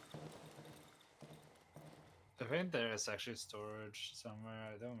 I think there is actually storage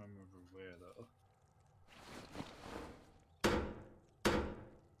somewhere. I don't remember where though.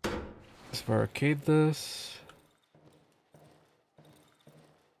 Let's barricade this.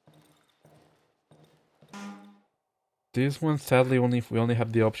 This one, sadly, we only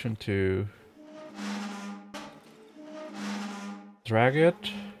have the option to drag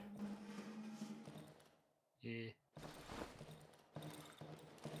it. Yeah.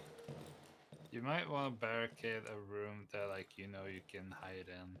 You might want to barricade a room that, like, you can hide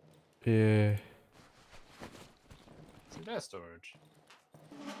in. Yeah. So there's storage.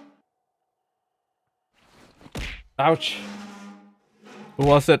 Ouch. Who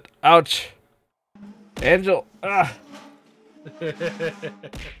was it? Ouch. Angel. Ah.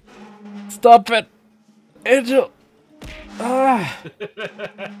 Stop it. Angel. Ah.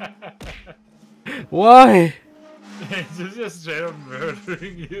 Why? It's just straight up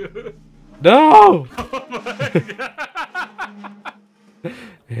murdering you. No. Oh my god.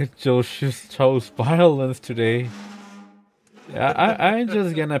 Angel just chose violence today. Yeah, I'm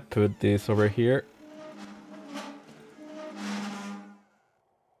just gonna put this over here.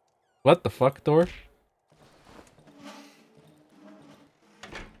 What the fuck, door?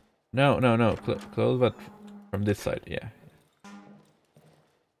 No. Close, but from this side, yeah.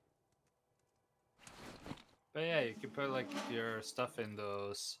 But yeah, you can put like your stuff in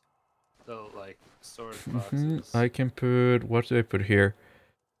those little like storage boxes. I can put. What do I put here?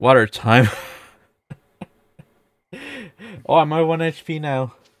 Water time. Oh, I'm at 1 HP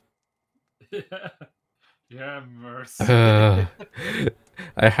now. Yeah, mercy.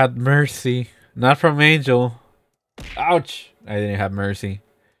 I had mercy. Not from Angel. Ouch! I didn't have mercy.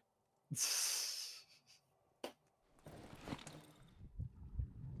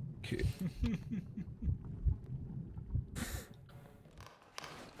 Okay.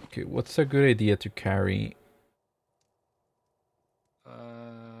 Okay, what's a good idea to carry?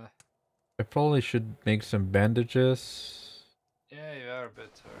 I probably should make some bandages. Yeah, you are a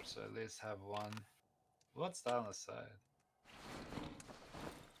bit hurt, so at least have one. What's down the side?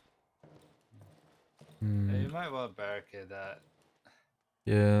 Yeah, you might want to barricade that.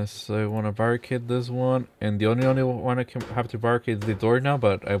 Yes, I want to barricade this one, and the only one I can have to barricade is the door now,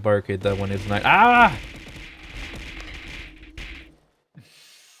 but I barricade that one is nice. Ah!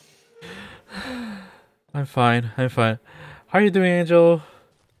 I'm fine. How are you doing, Angel?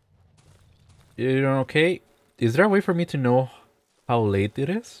 You doing okay? Is there a way for me to know how late it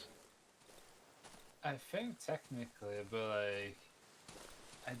is? I think technically, but like,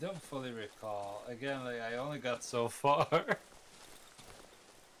 I don't fully recall. Again, like, I only got so far.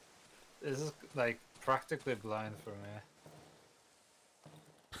 This is like practically blind for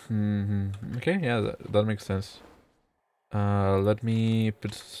me. Okay, yeah, that makes sense. Let me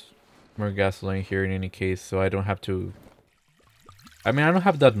put more gasoline here in any case, so I don't have to... I mean, I don't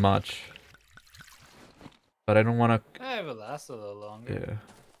have that much. But I don't want to... It will last a little longer. Yeah.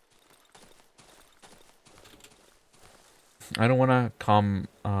 I don't want to come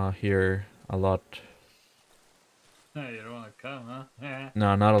here a lot. You don't want to come, huh?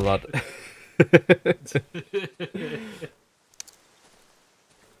 No, not a lot.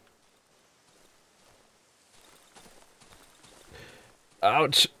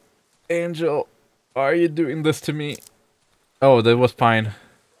 Ouch. Angel, why are you doing this to me? Oh, that was fine.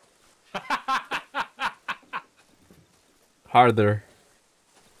 Harder.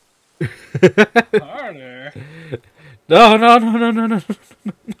 Harder? No, no, no, no, no, no.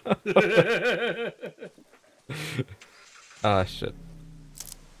 Ah, shit.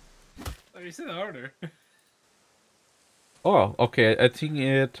 Oh, you said harder. Oh, okay. I think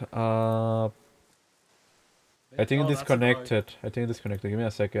it it disconnected. I think it disconnected. Give me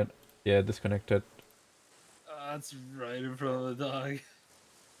a second. Yeah, it disconnected. That's right in front of the dog.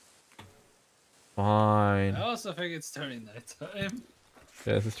 Fine. I also think it's turning nighttime.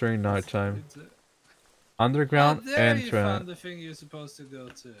 Yeah, it's turning nighttime. Oh, Underground there you entrance. found the thing you're supposed to go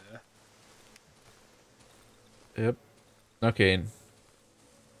to. Yep. Okay.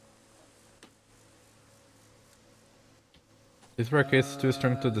 This wreck is too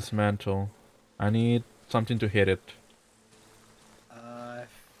strong to dismantle. I need something to hit it.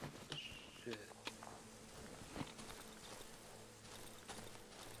 Shit.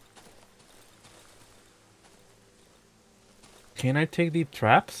 Can I take the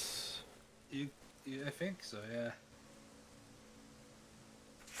traps? I think so, yeah.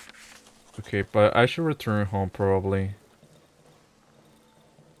 Okay, but I should return home probably.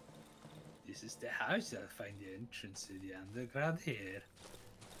 This is the house. I'll find the entrance to the underground here.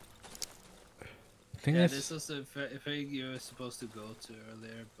 I think Yeah, it's... this was the thing you were supposed to go to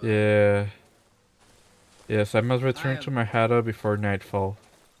earlier. But Yeah. Yes, I must return to my hideout before nightfall.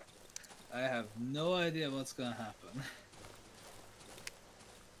 I have no idea what's gonna happen.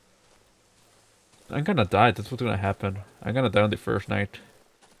 I'm gonna die, that's what's gonna happen. I'm gonna die on the first night.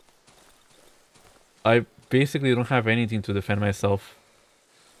 I basically don't have anything to defend myself.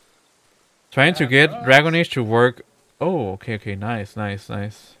 Trying to get Dragon Age to work. Oh, okay, okay, nice, nice,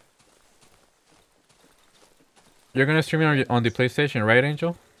 nice. You're gonna stream it on the PlayStation, right,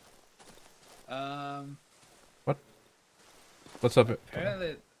 Angel? What? What's up?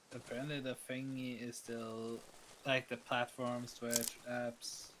 Apparently the thingy is still like the platforms, Twitch,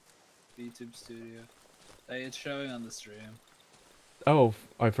 apps, YouTube Studio. Like it's showing on the stream. Oh,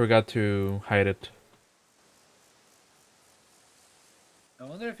 I forgot to hide it. I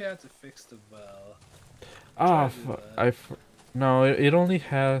wonder if you have to fix the well. Ah, no, it only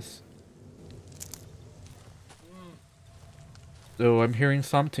has... Oh, I'm hearing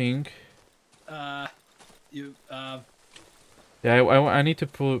something. Yeah, I need to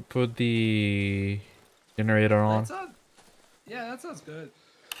put the generator on. Yeah, that sounds good.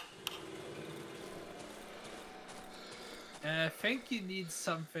 I think you need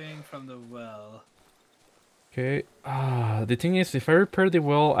something from the well. Okay. The thing is, if I repair the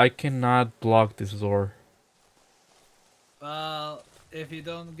well, I cannot block this door. Well, if you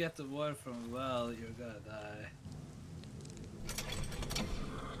don't get the water from the well, you're gonna die.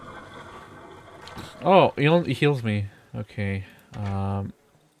 Oh, it heals me. Okay. I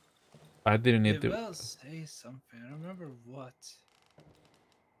didn't need to... It will say something. I don't remember what.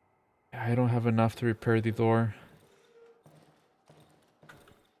 I don't have enough to repair the door.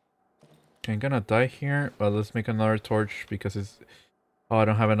 Okay, I'm gonna die here, but let's make another torch because it's... Oh, I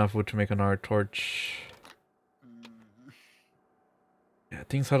don't have enough wood to make another torch. Yeah,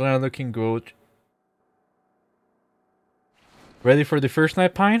 things are not looking good. Ready for the first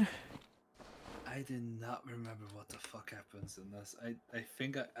night, Pine? I did not remember what the fuck happens in this. I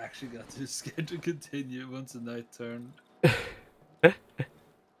think I actually got too scared to continue once the night turned.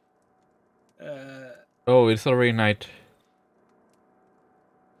 Oh, it's already night.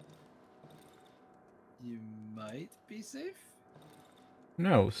 You might be safe? Who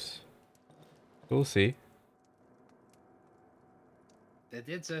knows? We'll see. They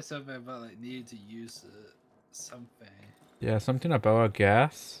did say something about like needing to use something. Yeah, something about a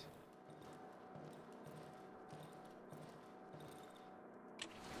gas.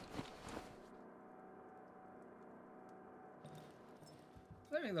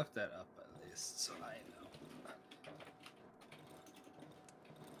 Let me look that up at least so I know.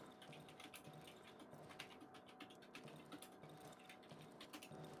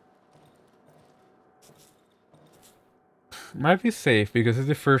 Might be safe because it's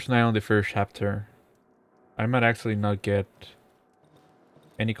the first night on the first chapter. I might actually not get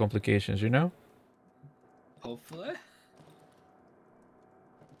any complications, you know? Hopefully.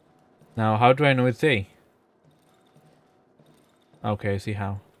 Now, how do I know it's A? Okay, I see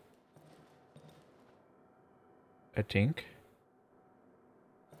how. I think.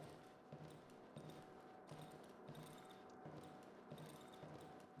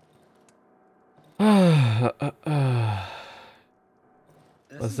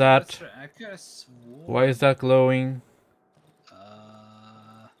 What's that? I could have sworn. Why is that glowing?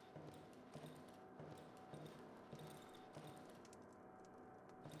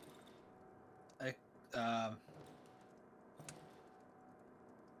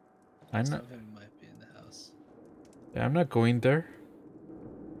 I'm not. Something might be in the house. Yeah, I'm not going there.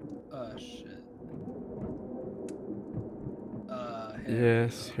 Oh shit.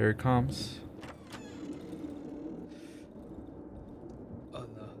 Yes, here it comes. Oh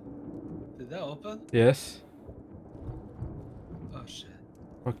no. Did that open? Yes. Oh shit.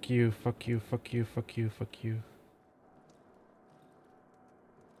 Fuck you, fuck you, fuck you, fuck you, fuck you.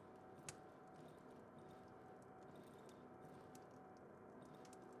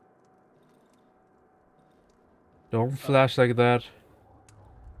 Don't flash like that.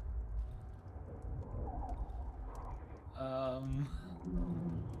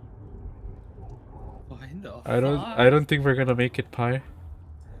 Why the I don't think we're gonna make it, Pi.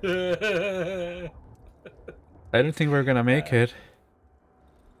 I don't think we're gonna make it.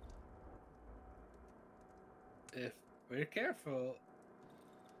 If we're careful.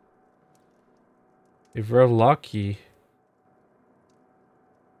 If we're lucky.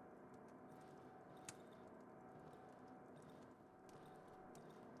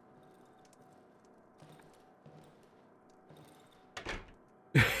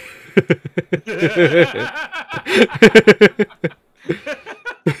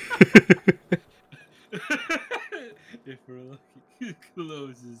 If we're lucky,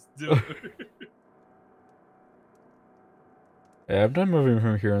 close his door. Yeah, I'm not moving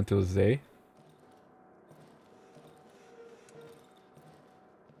from here until Zay.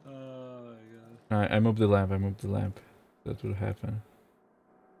 Oh my god. I moved the lamp, I moved the lamp. That would happen.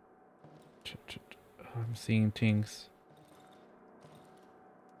 I'm seeing things.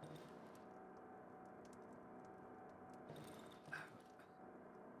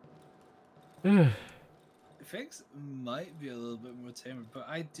 Things might be a little bit more tamer, but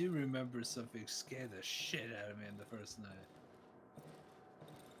I do remember something scared the shit out of me in the first night.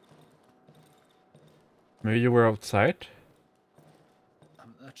 Maybe you were outside?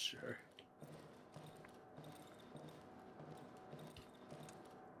 I'm not sure.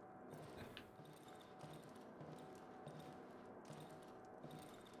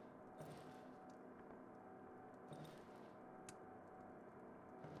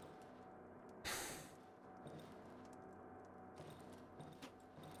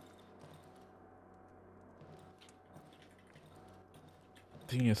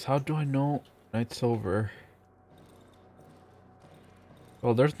 Thing is, how do I know night's over?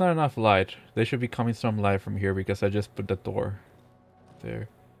 Well, there's not enough light. There should be coming some light from here because I just put the door there.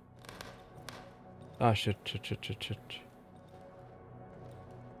 Ah, shit.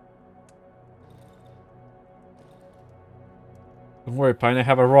 Don't worry, Pine, I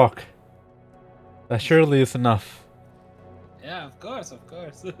have a rock. That surely is enough. Yeah, of course, of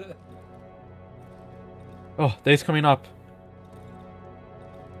course. Oh, day's coming up.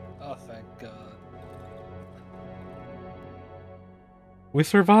 Oh, thank God. We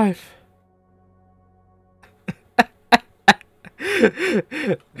survive.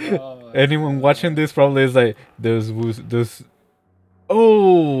 Oh Anyone God. watching this probably is like, those.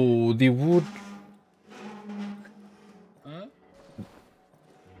 Oh, the wood. Huh?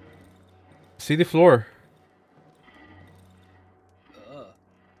 See the floor.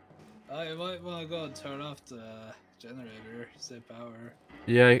 You might want to go and turn off the generator, save power.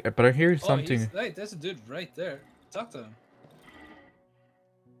 Yeah, but I'm hearing Oh, something. hey, there's a dude right there. Talk to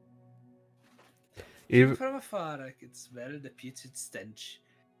him. From afar, I could smell the putrid stench.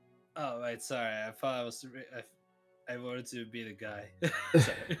 Oh, right, sorry. I thought I was. I wanted to be the guy.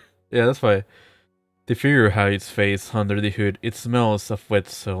 Sorry. Yeah, that's why. The figure hides face under the hood. It smells of wet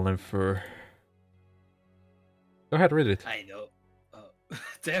soil and fur. Go ahead, read it. I know. Oh,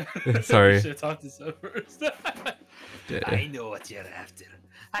 damn. Sorry. I should talk to someone first. Yeah. I know what you're after.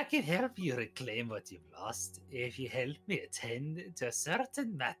 I can help you reclaim what you've lost if you help me attend to a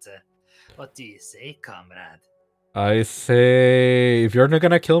certain matter. What do you say, comrade? I say, if you're not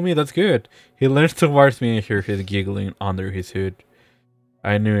gonna kill me, that's good. He leans towards me and hear his giggling under his hood.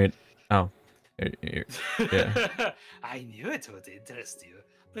 I knew it. Oh. Yeah. I knew it would interest you.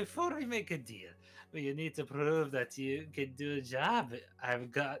 Before we make a deal, you need to prove that you can do a job.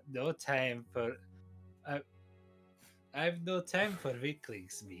 I've got no time for. I, I've no time for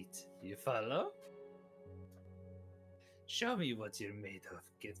weaklings, meat. You follow? Show me what you're made of.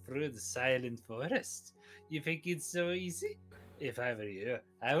 Get through the silent forest. You think it's so easy? If I were you,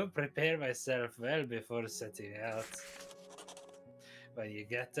 I would prepare myself well before setting out. When you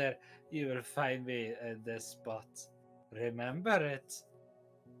get there, you will find me at the spot. Remember it.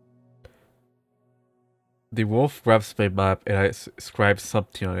 The wolf grabs my map and I scribe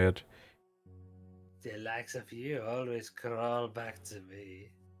something on it. The likes of you always crawl back to me.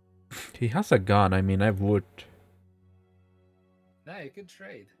 He has a gun. I mean, I would. Now you can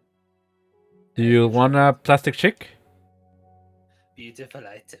trade. Do you want a plastic chick? Beautiful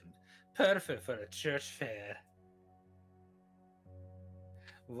item. Perfect for a church fair.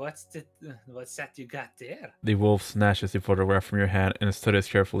 What's that you got there? The wolf snatches the photograph from your hand and studies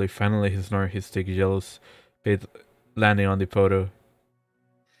carefully. Finally, he snarls his stick yellows, bait landing on the photo.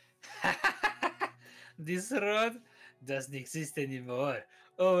 This road doesn't exist anymore.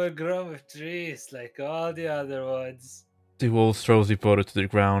 Overgrown with trees like all the other ones. The wolf throws the photo to the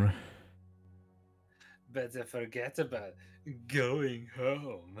ground. Better forget about going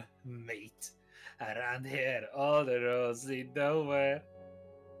home, mate. Around here, all the roads lead nowhere.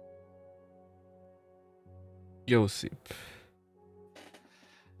 Josip.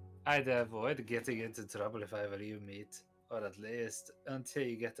 I'd avoid getting into trouble if I were you, mate. Or at least until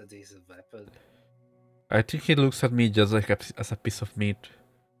you get a decent weapon. I think he looks at me just like as a piece of meat.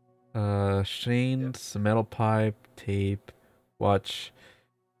 Chains, yep. Metal pipe, tape, watch,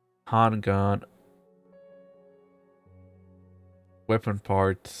 handgun, weapon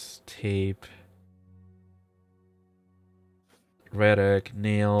parts, tape, red egg,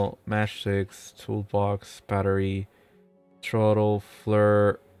 nail, matchsticks, toolbox, battery, throttle,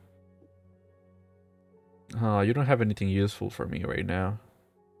 flare. You don't have anything useful for me right now.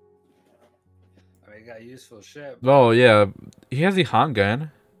 I mean, got useful shit. Oh yeah, he has the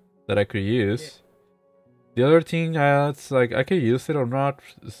handgun that I could use. Yeah. The other thing, it's like I could use it or not.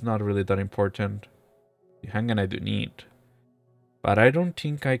 It's not really that important. The handgun I do need, but I don't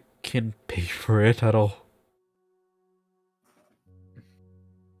think I can pay for it at all.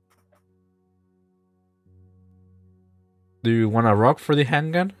 Do you want a rock for the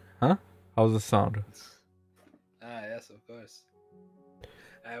handgun? Huh? How's the sound? Ah, yes, of course.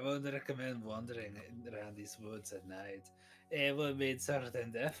 I would recommend wandering around these woods at night. It would mean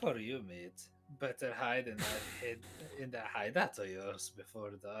certain death for you, mate. Better hide in that hideout of yours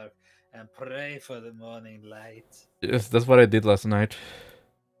before dark and pray for the morning light. Yes, that's what I did last night.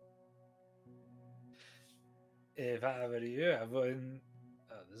 If I were you, I wouldn't.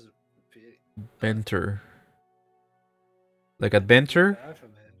 Oh, this is Adventure. Like adventure?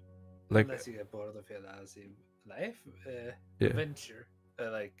 Like, unless you get bored of your life. Yeah. Adventure.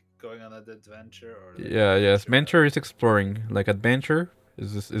 Like going on an adventure or. Like yes. Adventure is exploring. Like adventure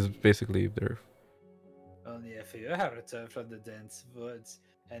is basically there. Only if you have returned from the dense woods,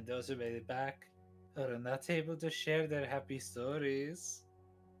 and those who made it back are not able to share their happy stories.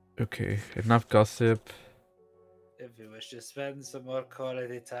 Okay, enough gossip. If you wish to spend some more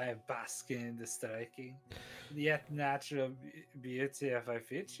quality time basking in the striking, yet natural beauty of our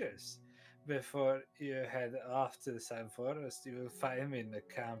features, before you head off to the Sun Forest, you will find me in the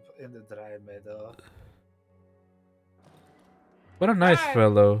camp in the dry meadow. What a nice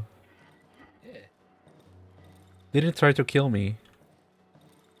fellow. Yeah. Didn't try to kill me.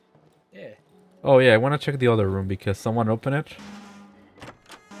 Yeah. Oh yeah, I want to check the other room because someone opened it.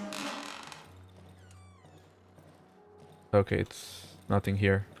 Okay, it's nothing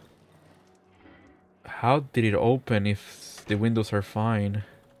here. How did it open if the windows are fine?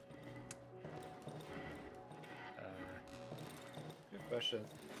 Good question.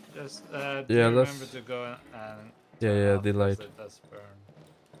 Just remember to go and the light. It does burn.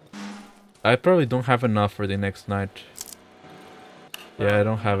 I probably don't have enough for the next night. Yeah, I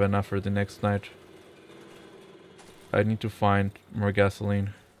don't have enough for the next night. I need to find more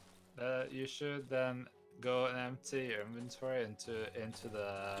gasoline. You should then go and empty your inventory into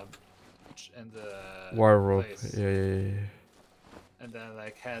the wardrobe. Place. Yeah. And then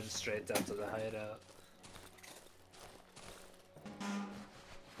like head straight down to the hideout.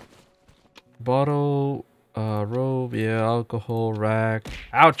 Bottle, robe, yeah, alcohol, rack.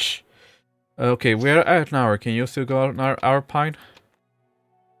 Ouch! Okay, we're at an hour. Can you still go out our pine?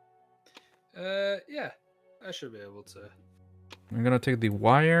 Yeah, I should be able to. I'm gonna take the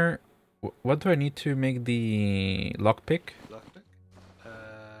wire. What do I need to make the lockpick? Lockpick?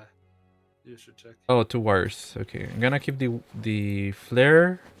 You should check. Oh, 2 wires. Okay, I'm gonna keep the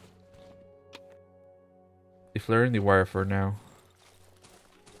flare, and the wire for now.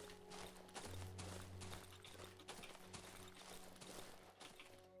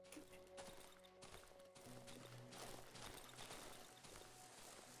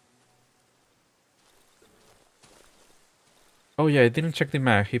 Oh yeah, I didn't check the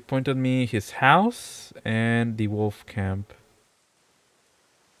map. He pointed me his house and the wolf camp.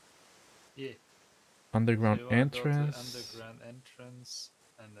 Yeah. Underground So you wanna go to the entrance. underground entrance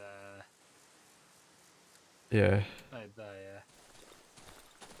and Yeah. like that, yeah.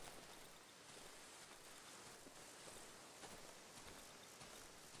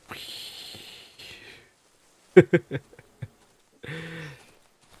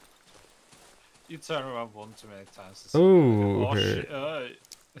 You turn around one too many times to see Oh, oh okay. shit!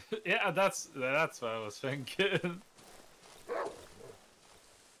 Yeah, that's what I was thinking.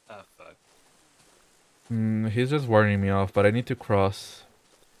 Ah fuck. He's just warning me off, but I need to cross.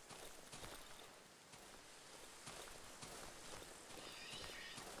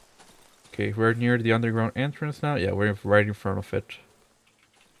 Okay, we're near the underground entrance now. Yeah, we're right in front of it.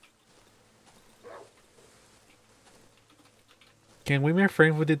 Can we be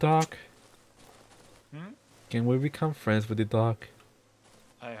friends with the dog? Hmm? Can we become friends with the dog?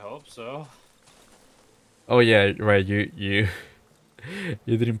 I hope so. Oh yeah, right. You you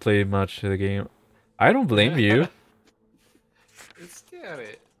didn't play much of the game. I don't blame you. It's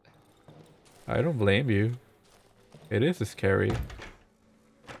scary. I don't blame you. It is scary.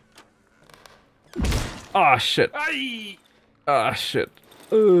 Ah shit. Aye! Ah shit.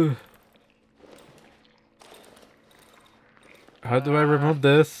 Ugh. How do I remove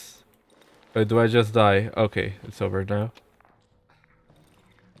this? Or do I just die? Okay, it's over now.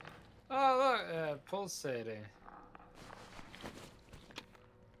 Oh look, pulsating.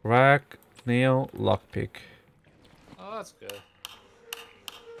 Rack, nail, lockpick. Oh, that's good.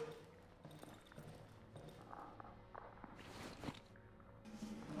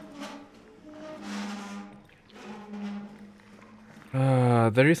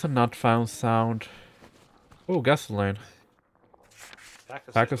 There is a not found sound. Oh, gasoline.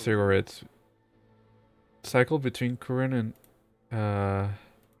 Pack of cigarettes. Cycle between current and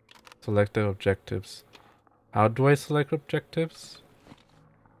selected objectives. How do I select objectives?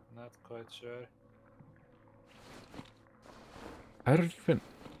 Not quite sure. I don't even.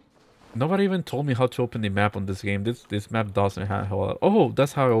 Nobody even told me how to open the map on this game. This map doesn't have. Oh,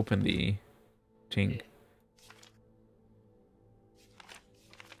 that's how I open the thing. Yeah.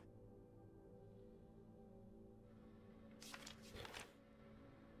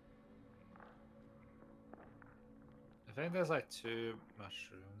 I think there's like 2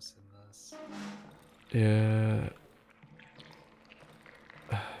 mushrooms in this. Yeah.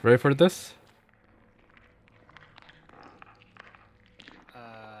 Ready for this?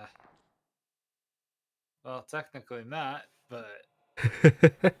 Well, technically not, but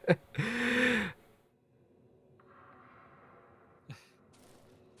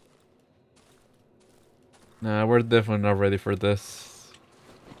Nah, we're definitely not ready for this.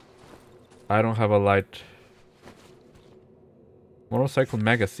 I don't have a light. Motorcycle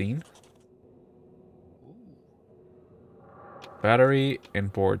magazine. ooh. Battery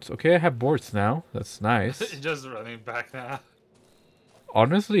and boards. Okay, I have boards now. That's nice. Just running back now.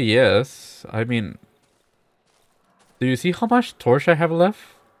 Honestly, yes. I mean, do you see how much torch I have left?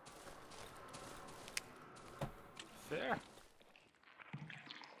 Fair.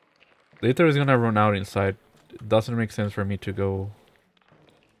 Later is gonna run out inside. It doesn't make sense for me to go.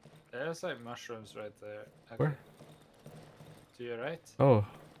 There's like mushrooms right there. Okay. Where? To your right. Oh,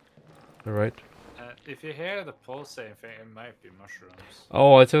 alright. If you hear the pulsating thing, it might be mushrooms.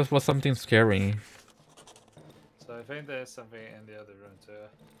 Oh, it just was something scary. So I think there's something in the other room too.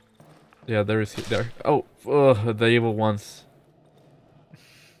 Yeah, there is there. Oh, ugh, the evil ones.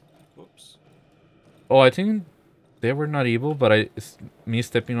 Whoops. Oh, I think they were not evil, but me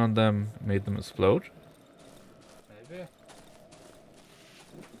stepping on them made them explode. Maybe.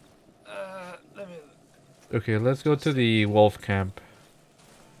 Let me. Okay, let's go to the wolf camp.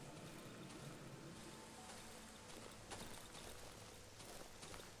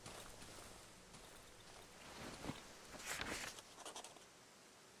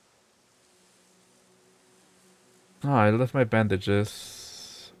 Ah, I left my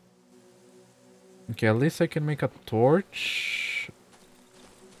bandages. Okay, at least I can make a torch.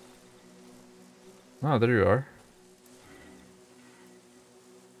 Oh, there you are.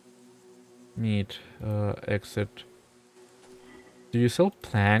 Meat. Exit. Do you sell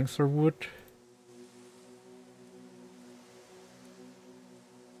planks or wood?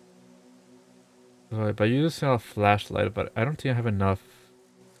 But I use a flashlight, but I don't think I have enough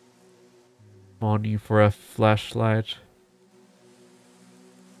money for a flashlight.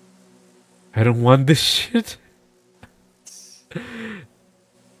 I don't want this shit. I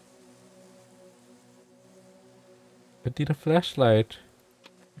need a flashlight.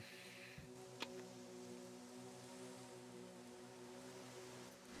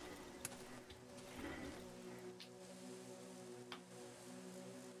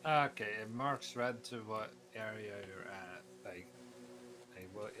 Okay, it marks red to what area you're at. Like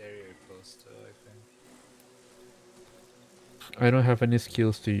what area you're close to, I think. I don't have any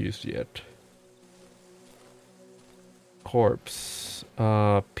skills to use yet. Corpse.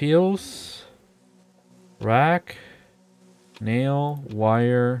 Pills. Rack. Nail.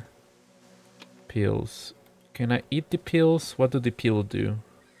 Wire. Pills. Can I eat the pills? What do the pill do?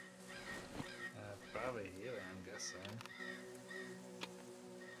 Probably healing, I'm guessing.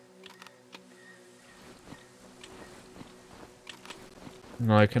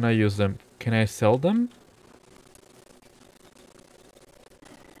 No, I cannot use them. Can I sell them?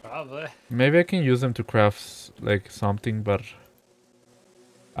 Probably. Maybe I can use them to craft like something, but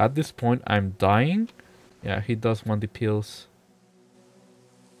at this point I'm dying. Yeah, he does want the pills.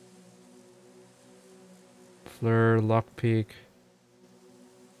 Fleur, lockpick.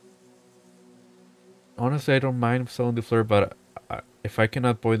 Honestly, I don't mind selling the fleur, but if I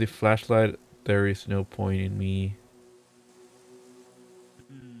cannot buy the flashlight, there is no point in me.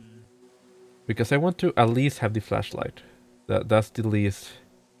 Because I want to at least have the flashlight. That's the least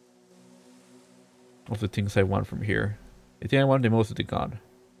of the things I want from here. I think I want the most of the gun.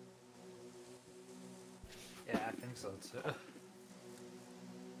 Yeah, I think so too.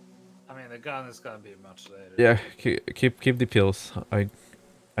 I mean, the gun is gonna be much later. Yeah, keep the pills. I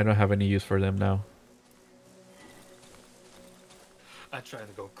don't have any use for them now. I'm trying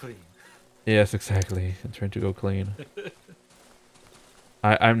to go clean. Yes, exactly. I'm trying to go clean.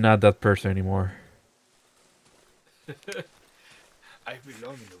 I'm not that person anymore. I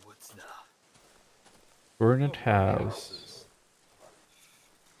belong in the woods now. Burnt house.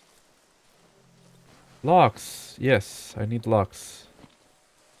 Locks. Yes, I need locks.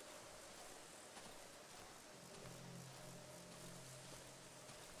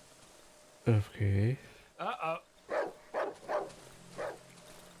 Okay. Uh-oh.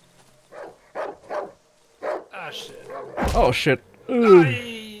 Ah, shit. Oh shit. Ugh.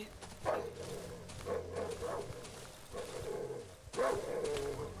 Aye.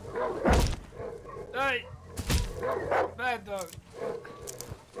 Aye. Bad dog.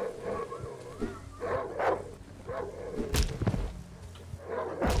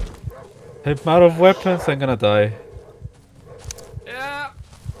 I'm out of weapons, I'm gonna die. Yeah.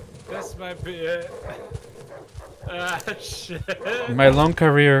 This might be it. Ah, shit. My long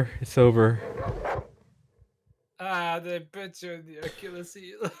career is over. Ah, they bit you in the Achilles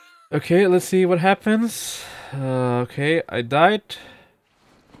heel. Okay, let's see what happens. Okay, I died.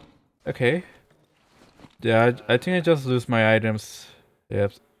 Okay. Yeah, I think I just lose my items.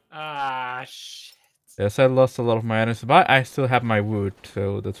 Yep. Ah, shit. Yes, I lost a lot of my items, but I still have my wood,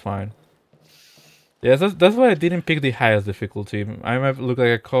 so that's fine. Yes, that's why I didn't pick the highest difficulty. I might look like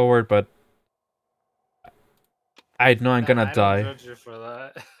a coward, but I know I'm gonna die. I don't judge you for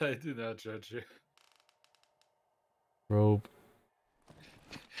that. I do not judge you. Robe.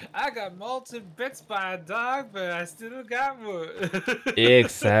 I got molten bits by a dog, but I still got wood.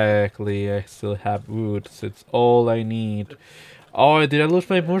 Exactly, I still have wood, so it's all I need. Oh, did I lose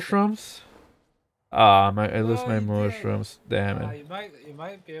my mushrooms? Ah, I lost my mushrooms. Damn it. You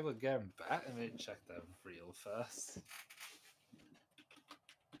might be able to get them back. Let me check that real fast.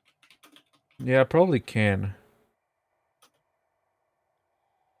 Yeah, I probably can.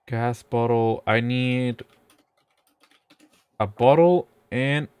 Gas bottle. I need a bottle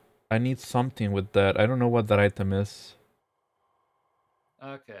and I need something with that. I don't know what that item is.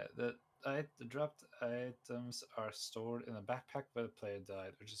 Okay, the dropped items are stored in a backpack where the player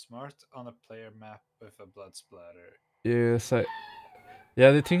died, which is marked on a player map with a blood splatter. Yes,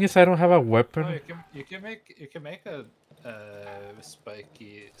 yeah, the thing is I don't have a weapon. Oh, you can make a spiked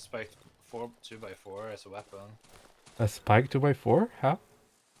 2x4 as a weapon. A spike 2x4? How?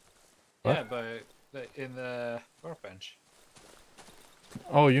 What? Yeah, but in the workbench.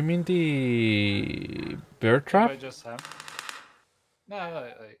 Oh, you mean the bear trap? I just have. No,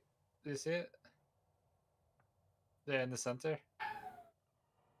 like, do you see it? There in the center.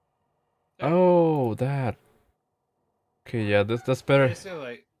 Yeah. Oh, that. Okay, yeah, that's better.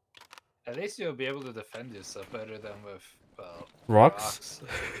 At least you'll be able to defend yourself better than with Rocks?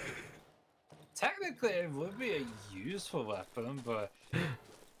 Technically, it would be a useful weapon, but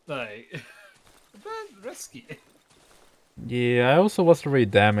like, but risky. Yeah, I also was already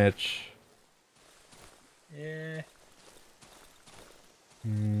damaged. Yeah.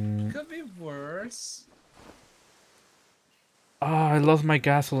 Mm. Could be worse. Ah, I lost my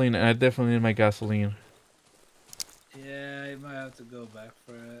gasoline, and I definitely need my gasoline. Yeah, you might have to go back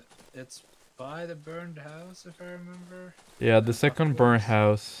for it. It's by the burned house, if I remember. Yeah, the second burn Darkwoods.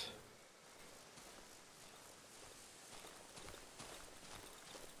 house.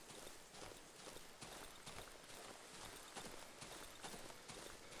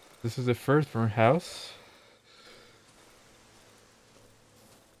 This is the first burn house.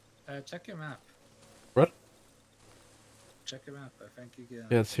 Check your map. What? Check your map. I think you can.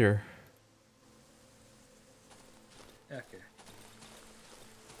 Yeah, it's here. Yeah, okay.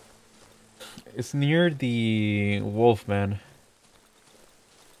 It's near the Wolfman.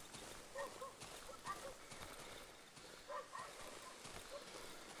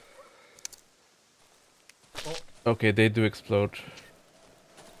 Oh. Okay, they do explode.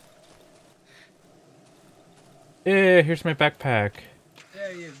 Yeah, here's my backpack.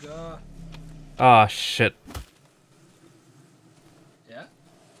 There you go. Ah, shit. Yeah.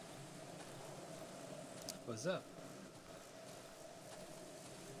 What's up?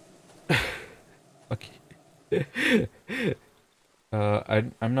 Okay.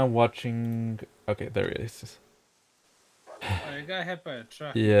 I'm not watching. Okay, there it is. Oh, you got hit by a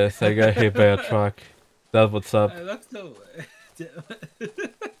truck. Yes, I got hit by a truck. That's what's up. I looked away.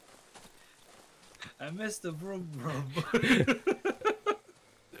 I missed the broom broom.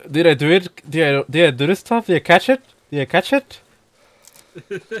 Did I do it? Did I do this stuff? Did I catch it? Did I catch it?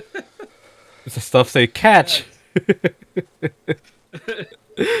 It's the stuff say catch. Good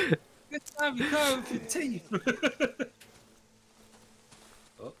time to come with your teeth.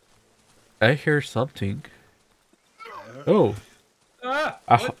 Oh. I hear something. Oh. Ah!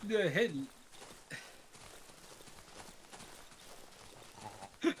 What the hell?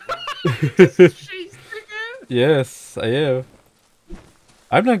 Yes, I am.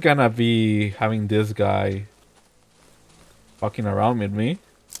 I'm not gonna be having this guy fucking around with me.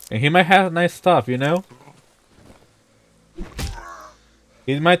 And he might have nice stuff, you know?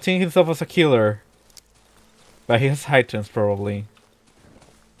 He might think himself as a killer. But he has items, probably.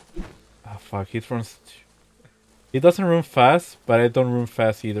 Ah, fuck, he runs... He doesn't run fast, but I don't run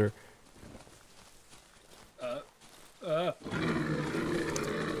fast either.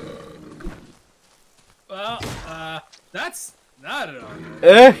 Well, that's not at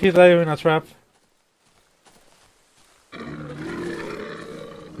all. He's not even a trap.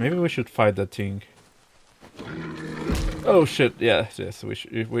 Maybe we should fight that thing. Oh shit! Yeah, yes.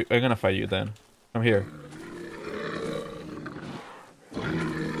 I'm gonna fight you then. I'm here.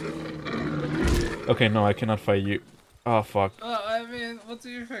 Okay, no, I cannot fight you. Oh fuck. I mean, what do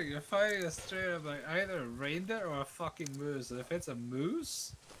you think? You're fighting a straight up like either a reindeer or a fucking moose. And if it's a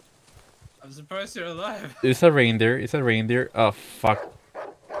moose, I'm surprised you're alive. It's a reindeer. It's a reindeer. Oh fuck.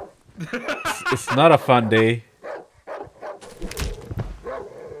 It's not a fun day.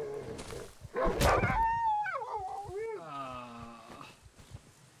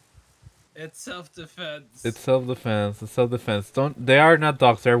 It's self-defense. It's self-defense. It's self-defense. Don't. They are not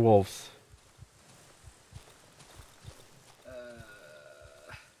dogs. They're wolves.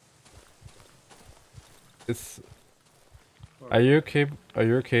 It's. Are you okay? Are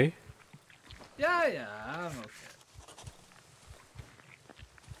you okay? Yeah, I'm okay.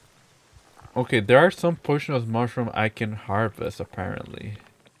 Okay, there are some poisonous mushroom I can harvest apparently.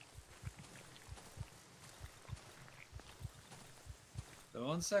 The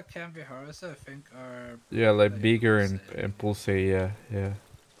ones that can be harvested, I think, are Yeah, like bigger and pulse. Yeah. Yeah.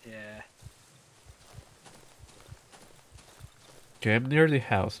 Okay, I'm near the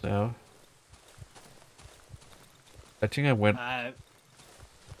house now. I think I went.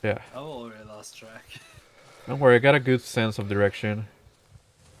 Yeah. I already lost track. Don't worry, I got a good sense of direction.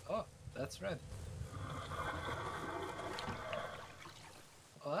 Oh, that's red.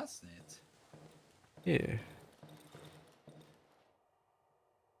 Oh, that's neat. Yeah.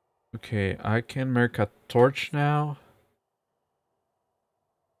 Okay, I can make a torch now.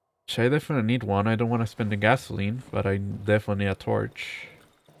 Which I definitely need one. I don't want to spend the gasoline, but I definitely need a torch.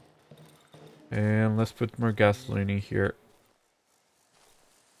 And let's put more gasoline in here.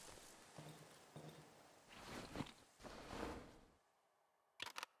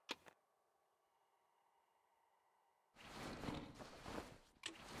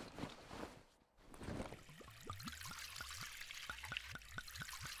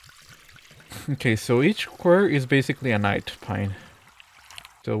 Okay, so each square is basically a night pine.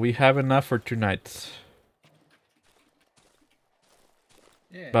 So we have enough for 2 nights.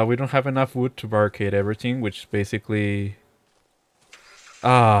 Yeah. But we don't have enough wood to barricade everything, which basically...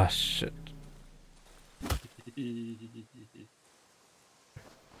 Ah, shit.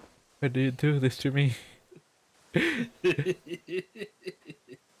 Why do you do this to me?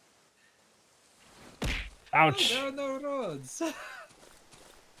 Ouch! Oh, there are no roads.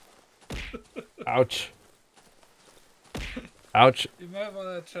 Ouch. Ouch. You might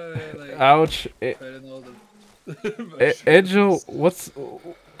want to try like. Ouch. Put in all the. Angel, what's...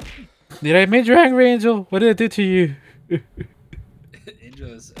 Did I make you angry, Angel? What did I do to you? Angel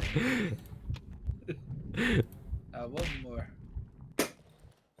is angry. One more.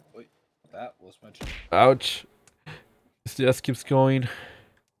 Wait, that was my turn. Ouch. This just keeps going.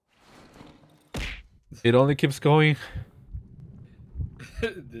 It only keeps going.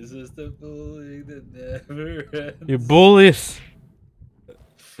 This is the bullying that never ends. You bullies!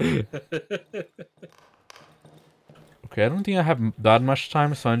 Okay, I don't think I have that much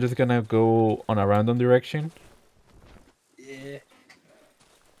time, so I'm just gonna go on a random direction. Yeah.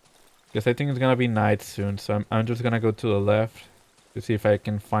 Because I think it's gonna be night soon, so I'm just gonna go to the left to see if I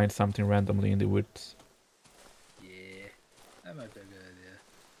can find something randomly in the woods. Yeah, that might be a good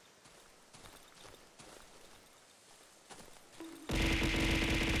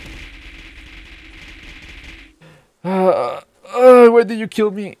idea. Why did you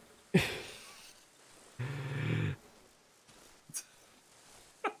kill me?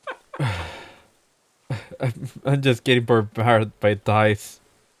 I'm just getting bombarded by dice.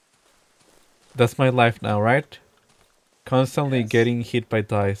 That's my life now, right? Constantly Yes. getting hit by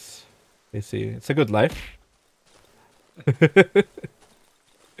dice. I see. It's a good life.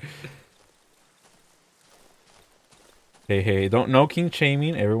 Hey, don't no king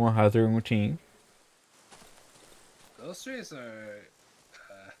shaming. Everyone has their own routine. Those trees are.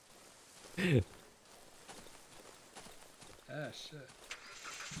 Shit.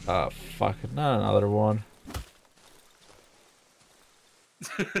 Ah, fuck. Not another one.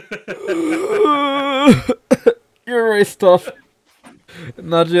 You're right stuff.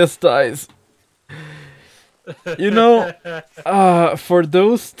 Not just dice. You know, for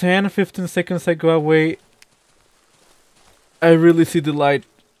those 10-15 seconds I go away, I really see the light.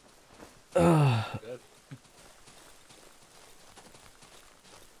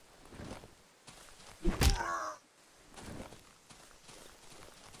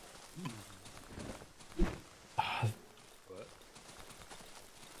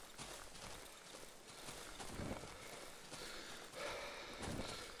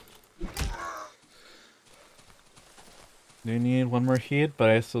 Do you need one more hit? But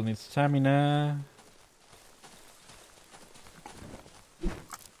I still need stamina.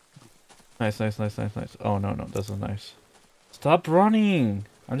 Nice. Oh, no, that's not nice. Stop running!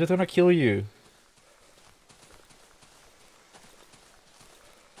 I'm just gonna kill you.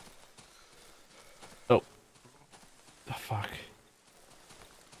 Oh. The fuck.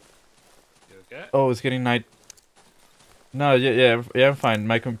 You okay? Oh, it's getting night. No, yeah, I'm fine.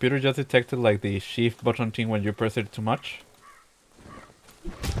 My computer just detected like the shift button thing when you press it too much.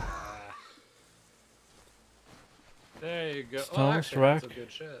 There you go. Stones, Actually, that's a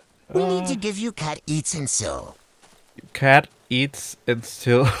good shit. We need to give you cat eats and so. Cat eats and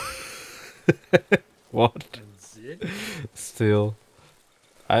still. What? Still.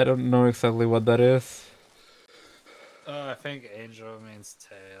 I don't know exactly what that is. I think angel means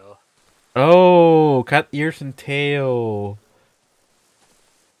tail. Oh, cat ears and tail.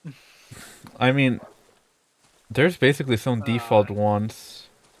 I mean, there's basically some default ones.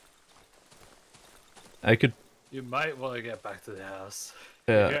 I could. You might want to get back to the house.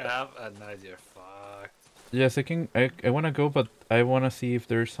 Yeah. If you're out at night, you're fucked. Yes, I can. I want to go, but I want to see if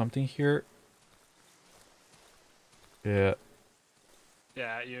there's something here. Yeah.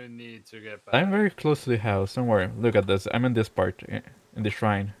 Yeah, you need to get back. I'm very close to the house. Don't worry. Look at this. I'm in this part, in the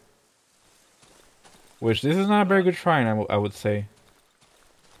shrine. Which this is not a very good shrine, I would say.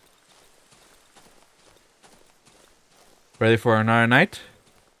 Ready for another night?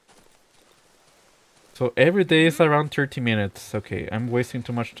 So every day is around 30 minutes. Okay, I'm wasting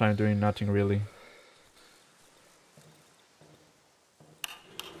too much time doing nothing really.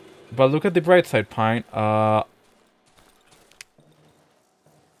 But look at the bright side, Pine. I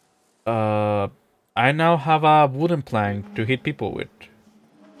now have a wooden plank to hit people with.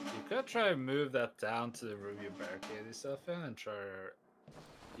 You could try and move that down to the room you barricade yourself in and try to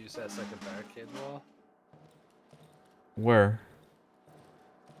use that as like a barricade wall. Where?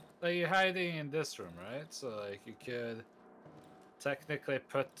 Like you're hiding in this room, right? So like you could technically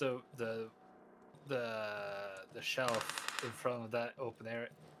put the shelf in front of that open area.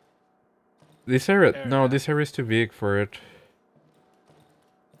 This area? No, this area is too big for it.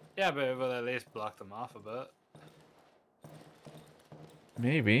 Yeah, but it will at least block them off a bit.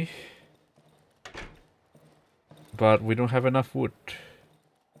 Maybe. But we don't have enough wood.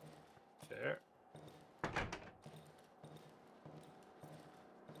 Fair.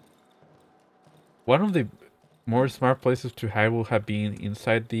 One of the more smart places to hide will have been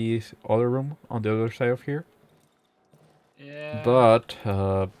inside the other room on the other side of here. Yeah. But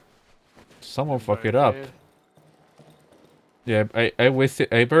someone fucked it up. Barricade. Yeah,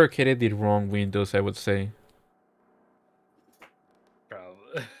 I barricaded the wrong windows, I would say.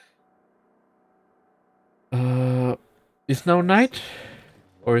 Probably. Is now night?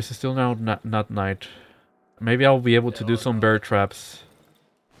 Or is it still now not night? Maybe I'll be able to do some bear traps.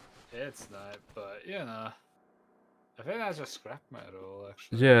 It's not, but you know. I think that's just scrap metal,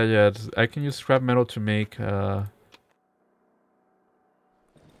 actually. Yeah, I can use scrap metal to make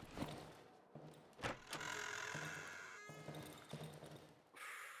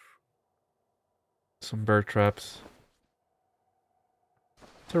some bear traps.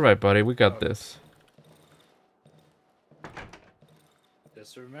 It's alright, buddy, we got this.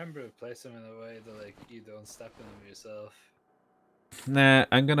 Just remember to place them in a way that like you don't step in them yourself. Nah,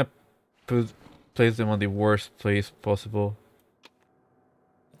 I'm gonna place them on the worst place possible.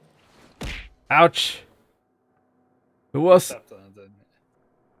 Ouch! Who was? Stepped on it, didn't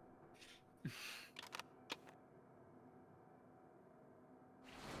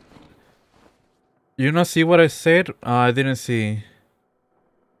you? You not see what I said? I didn't see.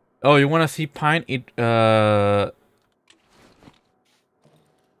 Oh, you wanna see pine?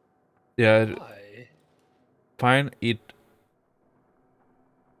 Yeah. Why? Pine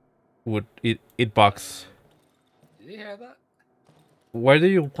would it box. Did you hear that? Why do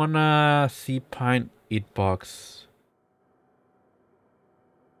you wanna see pine eat box?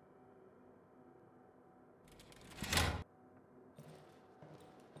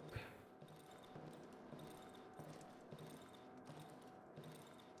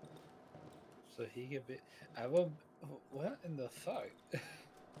 So he could be. I will. What in the fuck?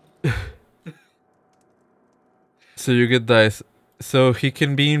 So you get dice. So he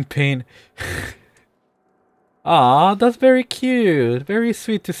can be in pain. Ah, that's very cute. Very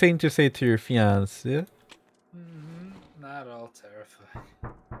sweet to say to your fiance. Yeah? Not all terrifying.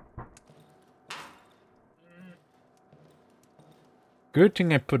 Good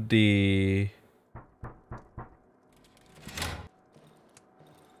thing I put the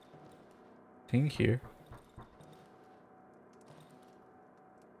thing here.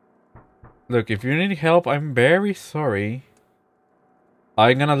 Look, if you need help, I'm very sorry.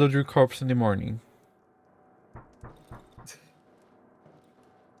 I'm gonna load your corpse in the morning.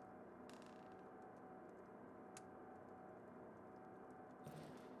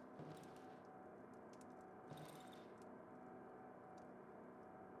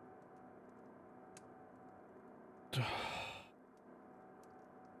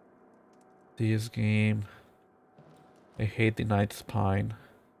 This game. I hate the night spine.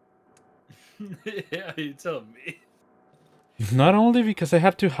 Yeah, you tell me. Not only because I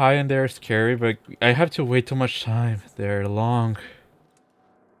have to hide and they're scary, but I have to wait too much time. They're long.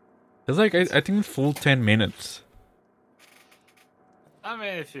 It's like, I think full 10 minutes. I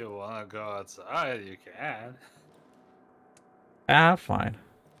mean, if you want to go outside, you can. Ah, fine.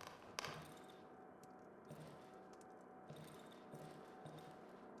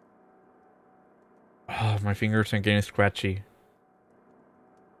 Oh, my fingers are getting scratchy.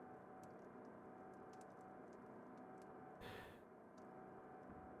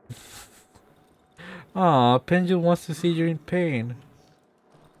 Aw, Pendulum wants to see you in pain.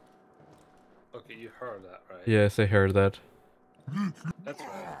 Okay, you heard that, right? Yes, I heard that. That's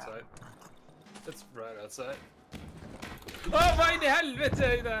right outside. That's right outside. Oh, vad in i helvete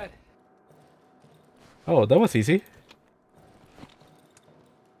är det där? Oh, that was easy.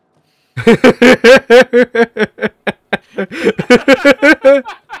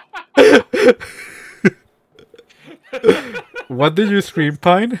 What did you scream,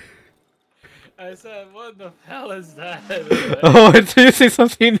 Pine? I said, what the hell is that? Oh, I thought you say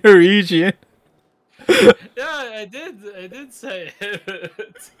something in Norwegian. Yeah, I did say it.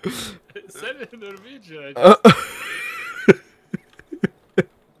 I said it in Norwegian.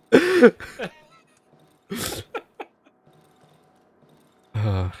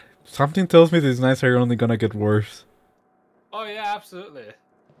 Something tells me these nights are only gonna get worse. Oh yeah, absolutely.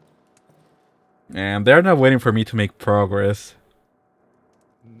 And they're not waiting for me to make progress.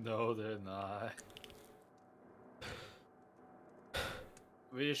 No, they're not.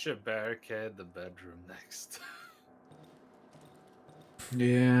 We should barricade the bedroom next.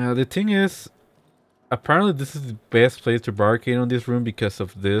 Yeah, the thing is, apparently this is the best place to barricade on this room because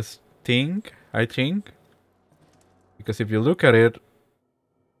of this thing, I think. Because if you look at it,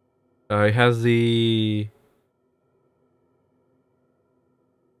 it has the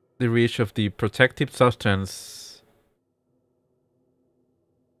reach of the protective substance.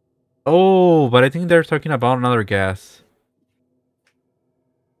 Oh, but I think they're talking about another gas.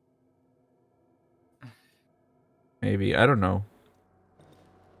 Maybe, I don't know.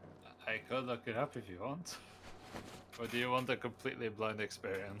 I could look it up if you want. Or do you want a completely blind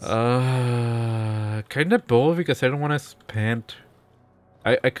experience? Kind of both because I don't want to spend.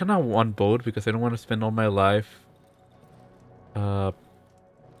 I kind of want both because I don't want to spend all my life.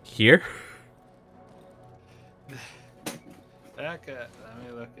 Here. Okay, let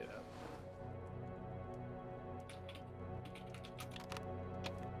me look it up.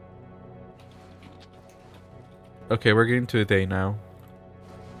 Okay, we're getting to the day now.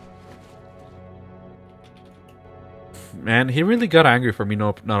 Man, he really got angry for me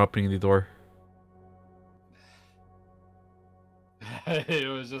not opening the door. It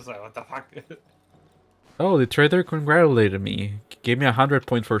was just like, what the fuck? Oh, the trader congratulated me. Gave me 100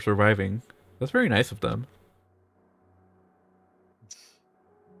 points for surviving. That's very nice of them.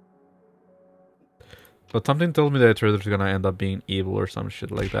 But something told me that the trader's gonna end up being evil or some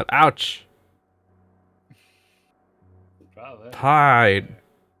shit like that. Ouch! Probably. Hide!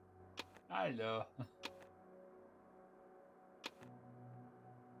 I know.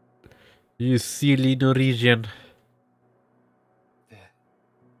 You silly Norwegian.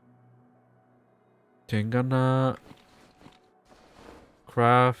 I'm gonna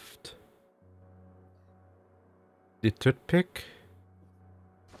craft the toothpick,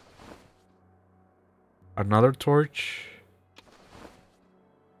 another torch,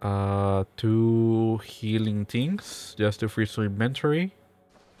 2 healing things just to free some inventory,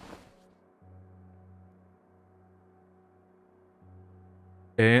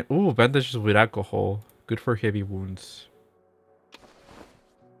 and ooh, bandages with alcohol, good for heavy wounds.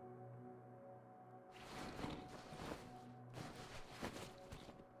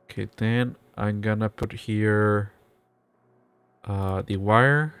 Okay, then I'm gonna put here the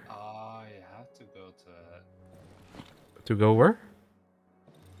wire. Oh, you have to go to To go where?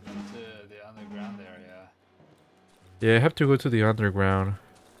 the underground area. Yeah, I have to go to the underground.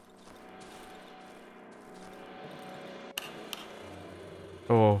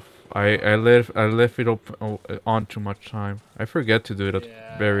 Oh, I left it on too much time. I forget to do it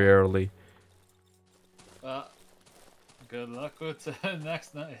very early. Well, good luck with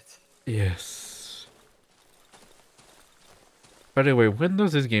next night. Yes. By the way, when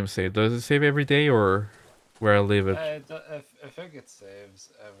does this game save? Does it save every day or where I leave it? I think it saves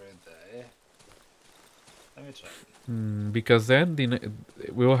every day. Let me check. Because then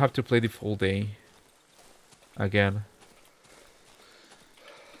we will have to play the full day again.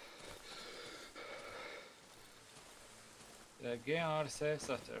 The game auto saves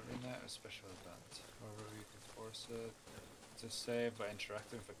after every night or special event. However, you can force it to save by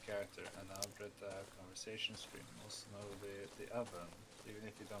interacting with a character and operate the conversation stream, most notably the oven, even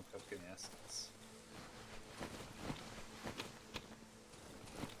if you don't cook any essence.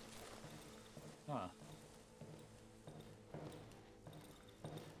 Huh.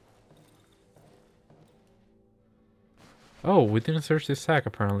 Oh, we didn't search this sack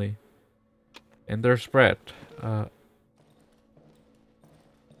apparently. And there's bread.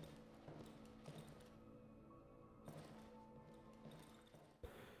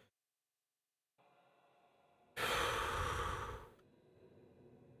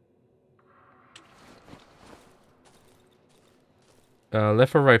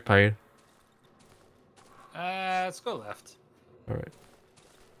 Left or right, Pie? Let's go left. Alright.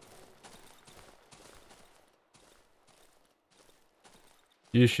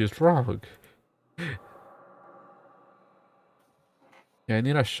 You shoot frog. Yeah, I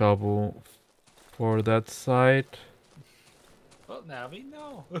need a shovel for that side. Well, now we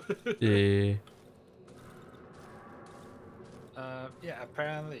know. Yeah. Yeah,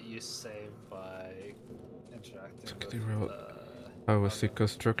 apparently you save by interacting Took with the road. the... I will see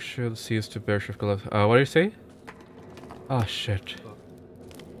construction. Cease to bear shift glass. What do you say? Oh shit.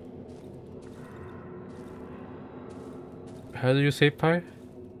 How do you say Pie?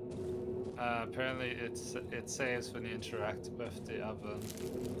 Apparently it saves when you interact with the oven.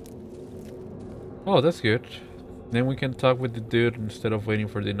 Oh, that's good. Then we can talk with the dude instead of waiting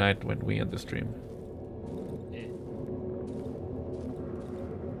for the night when we end the stream. Yeah.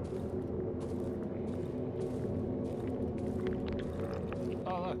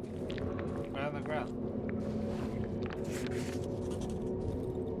 Oh look, right on the ground.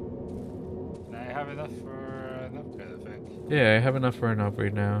 Now you have enough for an upgrade, I think. Yeah, I have enough for an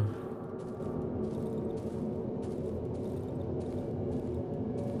upgrade now.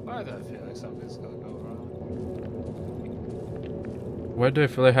 Why do I feel like something's gonna go wrong? Why do I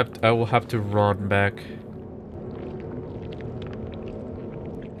feel I will have to run back?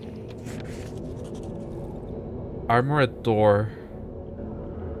 Armored door.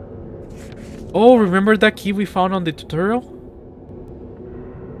 Oh, remember that key we found on the tutorial?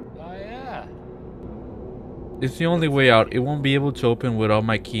 Oh yeah. It's the only way out. It won't be able to open without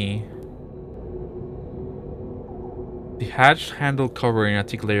my key. The hatch handle covering a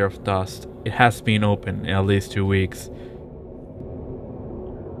thick layer of dust. It has been open in at least 2 weeks.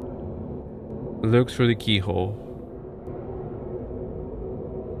 Look through the keyhole.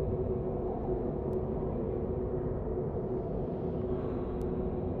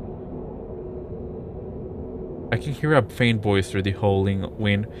 I can hear a faint voice through the howling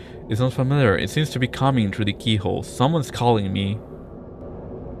wind. It's not familiar. It seems to be coming through the keyhole. Someone's calling me.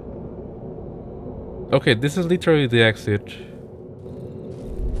 Okay, this is literally the exit.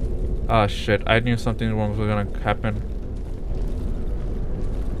 Ah, shit. I knew something wrong was gonna happen.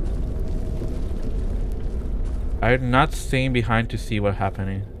 I'm not staying behind to see what's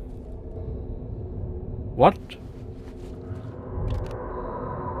happening. What?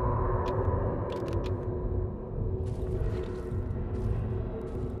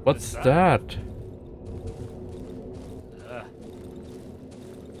 What's that?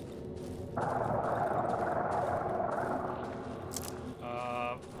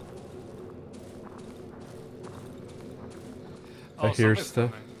 I hear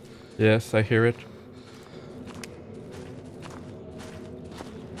stuff. Yes, I hear it.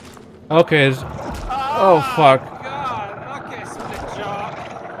 Okay. Oh fuck. God. Okay, split jaw.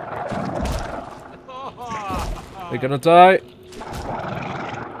 They're gonna die.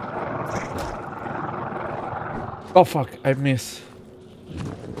 Oh fuck, I miss.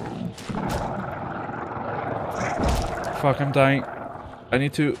 Fuck, I'm dying. I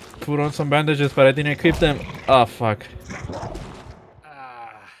need to put on some bandages, but I didn't equip them. Oh fuck.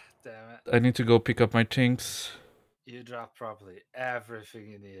 Ah, damn it. I need to go pick up my things. You dropped probably everything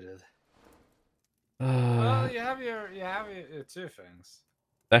you needed. Well, you have your 2 things.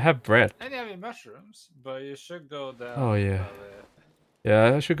 I have bread. And you have your mushrooms, but you should go down. Oh yeah.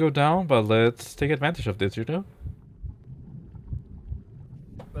 Yeah, I should go down, but let's take advantage of this, you know?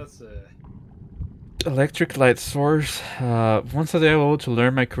 That's Electric light source. Once a day I will to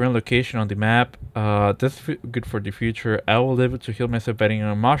learn my current location on the map. That's good for the future. I will live to heal myself betting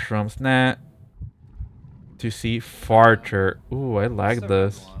on mushrooms. Nah. To see farther. Ooh, I like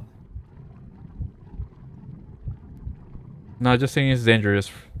this. No, just saying it's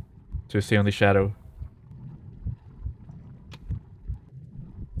dangerous to stay on the shadow.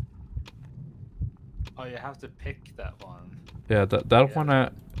 Oh, you have to pick that one. Yeah, that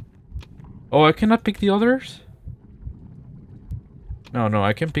one. Oh, I cannot pick the others? No,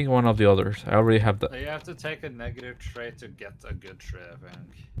 I can pick one of the others. I already have that. You have to take a negative trait to get a good trait, I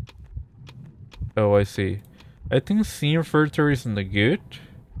think. Oh, I see. I think seeing further isn't the good.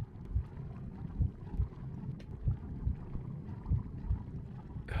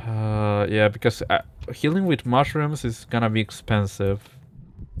 Yeah, because healing with mushrooms is gonna be expensive.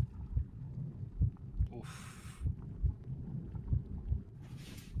 Oof.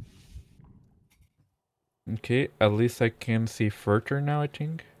 Okay, at least I can see further now, I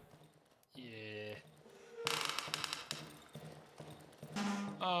think. Yeah.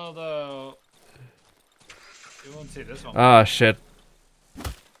 Although you won't see this one. Ah, shit.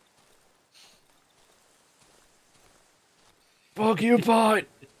 Fuck you, bot!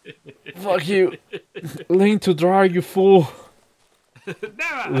 Fuck you! Learn to drive, you fool!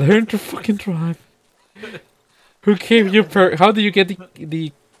 Learn to fucking drive. Who gave you how did you get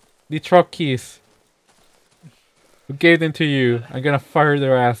the truck keys? Who gave them to you? I'm gonna fire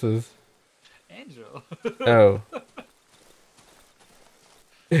their asses. Angel. Oh.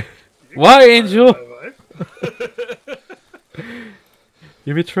 Why, Angel?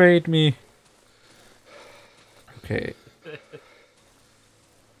 You betrayed me. Okay.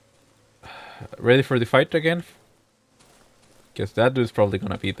 Ready for the fight again? Guess that dude's probably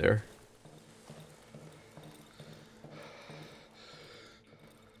gonna be there.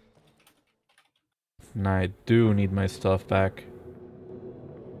 And I do need my stuff back.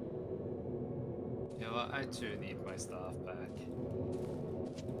 You know what? I too need my stuff back.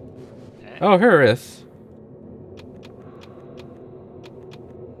 Eh? Oh, here it is.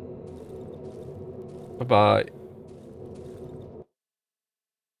 Bye-bye.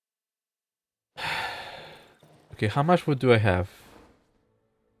 Okay, how much wood do I have?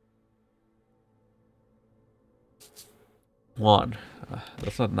 1.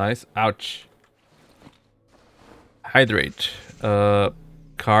 That's not nice. Ouch. Hydrate.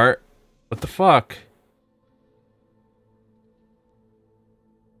 Car. What the fuck?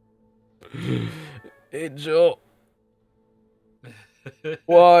 Angel.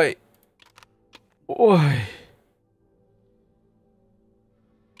 Why? Why?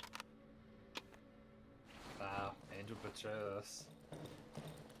 Wow, Angel betrayed us.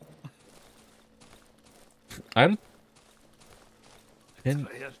 I don't.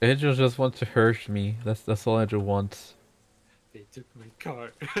 Angel just wants to hurt me. That's all Angel wants. They took my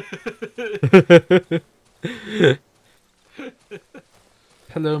car.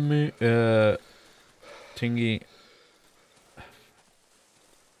 Hello, me. Tingy.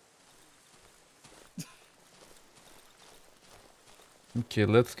 Okay,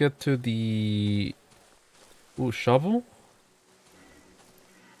 let's get to the. Ooh, shovel?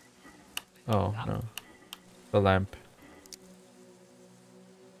 Oh, no. The lamp.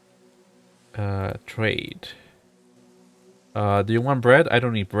 Trade. Do you want bread? I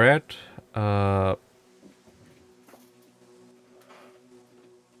don't need bread. I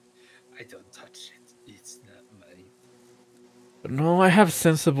don't touch it. It's not mine. No, I have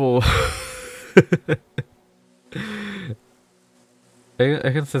sensible.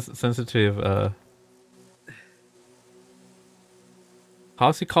 I can sensitive.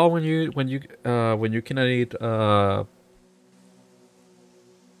 How's it called when you cannot eat oh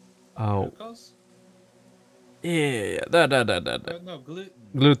Glucose? yeah, that. No,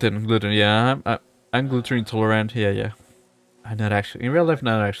 gluten. Gluten, yeah. I'm gluten intolerant. Yeah. I'm not actually in real life,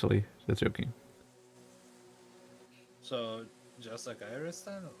 not actually. Just joking. So, just like Iris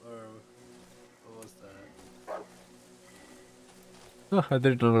then? Or what was that? Oh, I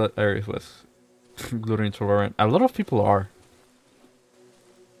didn't know that Iris was gluten intolerant. A lot of people are.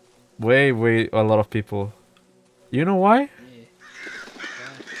 Way, a lot of people. You know why? Yeah.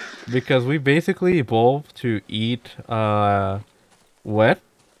 Because we basically evolved to eat wet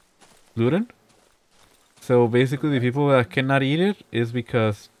gluten. So basically, the people that cannot eat it is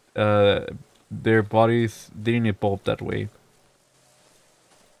because their bodies didn't evolve that way.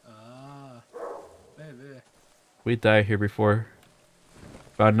 Ah, maybe. We died here before,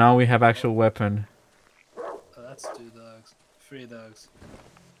 but now we have actual weapon. Oh, that's 2 dogs. 3 dogs.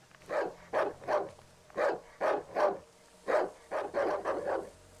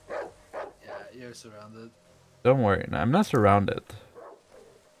 Yeah, you're surrounded. Don't worry, I'm not surrounded.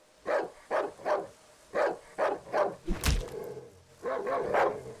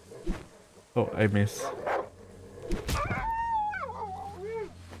 Oh, I miss.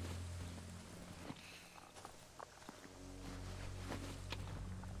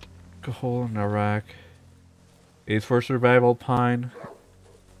 A hole in a rack. It's for survival, Pine.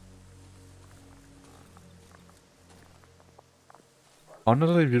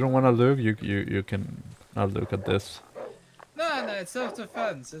 Honestly, if you don't want to look, you can not look at this. No, it's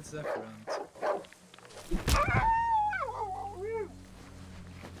self-defense. It's different.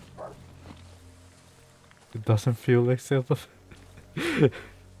 It doesn't feel like self.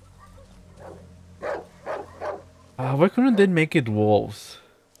 Why couldn't they make it wolves?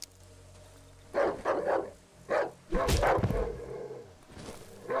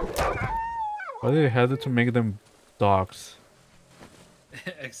 Why did they have to make them dogs?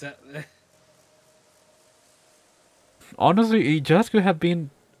 Exactly. Honestly, it just could have been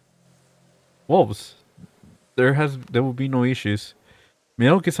wolves. There will be no issues.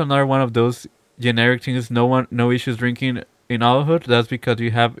 Milk is another one of those generic things. No issues drinking in adulthood. That's because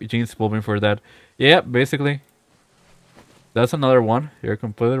you have genes evolving for that. Yeah, basically. That's another one. You're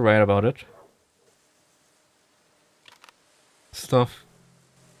completely right about it. Stuff.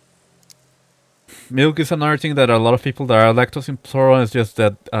 Milk is another thing that a lot of people that are lactose intolerant is just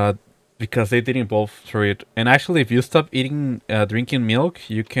that because they didn't evolve through it. And actually, if you stop drinking milk,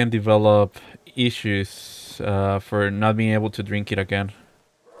 you can develop issues for not being able to drink it again.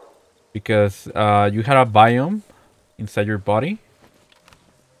 Because you had a biome inside your body,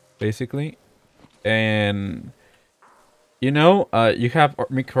 basically. And, you know, you have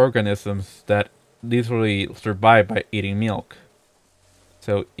microorganisms that literally survive by eating milk.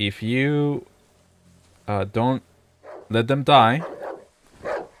 So if you don't let them die.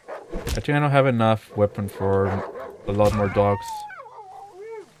 I think I don't have enough weapon for a lot more dogs.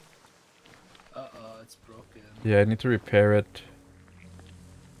 Uh-oh, it's broken. Yeah, I need to repair it.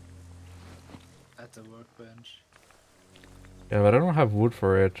 At the workbench. Yeah, but I don't have wood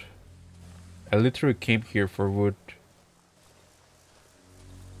for it. I literally came here for wood.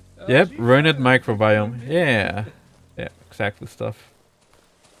 Oh, Yep, gee, ruined yeah. microbiome. Yeah. Yeah, exactly stuff.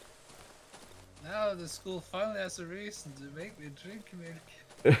 Now Oh, the school finally has a reason to make me drink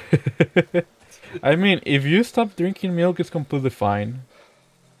milk. I mean, if you stop drinking milk, it's completely fine.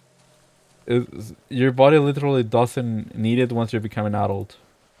 Your body literally doesn't need it once you become an adult.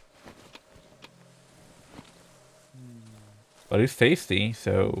 But it's tasty,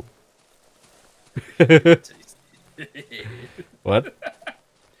 so... What?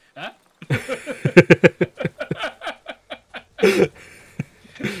 Huh?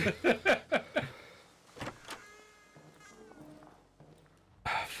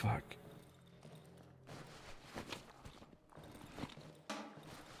 Ah, fuck.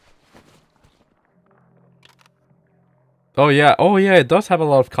 Oh yeah, it does have a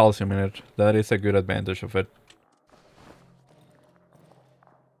lot of calcium in it. That is a good advantage of it.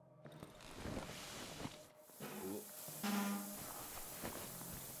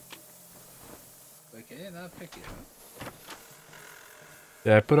 Okay, now pick it up.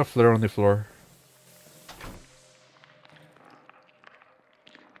 Yeah, I put a flare on the floor.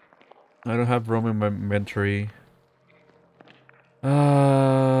 I don't have room in my inventory.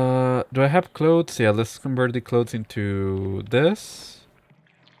 Do I have clothes? Yeah, let's convert the clothes into this.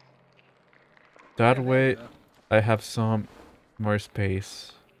 That Yeah, way, there you I have some more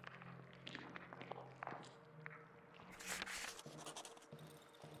space.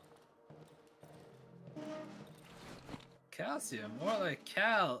 go. Calcium, more like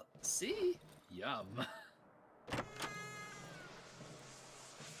cal. See? Yum.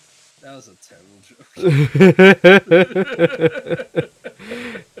 That was a terrible joke.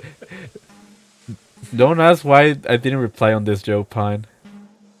 Don't ask why I didn't reply on this joke, Pine.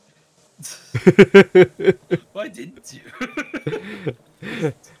 Why didn't you?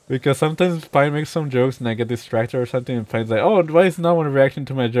 Because sometimes Pine makes some jokes and I get distracted or something, and Pine's like, "Oh, why is no one reacting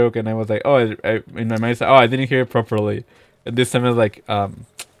to my joke?" And I was like, "Oh, I in my mind, I said, oh, I didn't hear it properly." And this time I was like,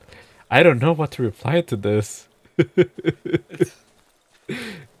 I don't know what to reply to this. I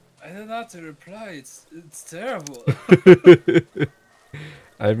don't know how to reply. It's terrible.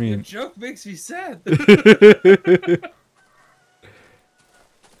 I Your mean, joke makes me sad.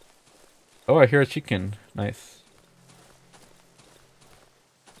 oh, I hear a chicken. Nice.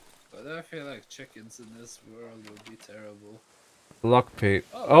 But I feel like chickens in this world would be terrible. Lockpick.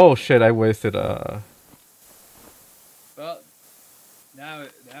 Oh. Oh shit! I wasted Well, now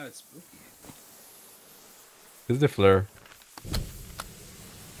it's spooky. This is the flare.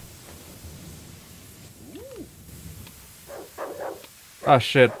 Ooh. Ah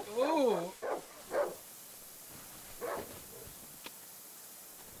shit. Ooh.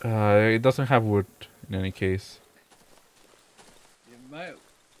 It doesn't have wood in any case. You might.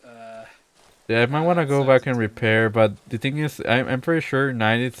 Yeah, I might want to go back and sounds repair, but the thing is, I'm pretty sure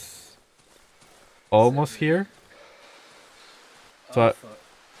night is almost here. So Oh, fuck.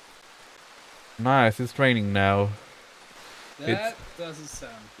 Nice, it's raining now. That doesn't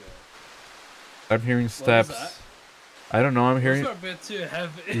sound good. I'm hearing What was steps. that? I don't know, I'm hearing... Those are a bit too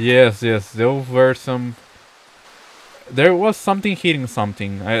heavy. Yes, those were some... There was something hitting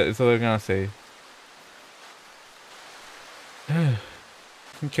something, that's what I'm gonna say.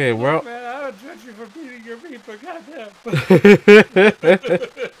 Okay, well... Man, I would judge you for beating your meat, but goddamn.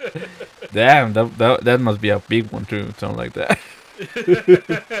 Damn, that must be a big one to sound like that.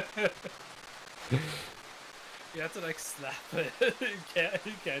 You have to like slap it.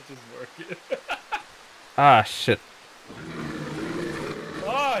 You can't just work it. Ah, shit.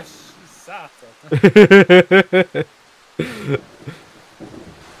 Oh, satan.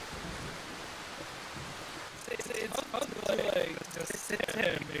 It's fun to like just sit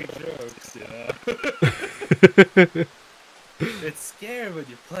there and make jokes, you know? It's scary when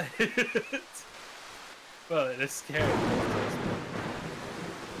you play it. Well, it is scary.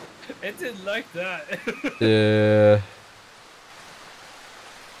 It didn't like that. Yeah.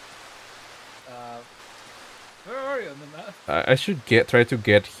 Where are you on the map? I should try to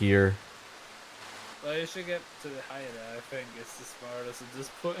get here. Well, you should get to the higher. I think it's the smartest at this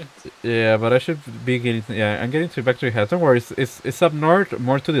point. Yeah, but I should be getting... Yeah, I'm getting back to the house. Don't worry, it's up north,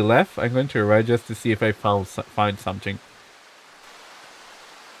 more to the left. I'm going to the right just to see if I find something.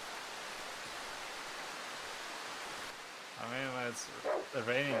 I mean, when it's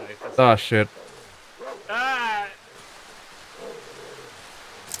raining like this. Oh, shit. Ah!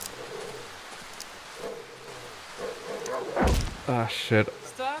 Ah, shit.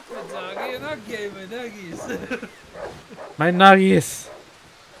 Stop it, doggy. You're not getting my nuggies. My nuggies!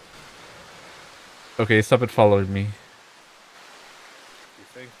 Okay, stop it following me. You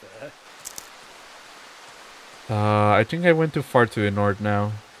think that? I think I went too far to the north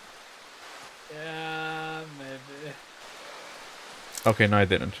now. Yeah, maybe. Okay, no I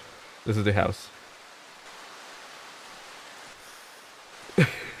didn't. This is the house.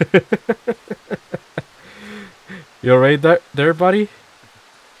 You alright there, buddy?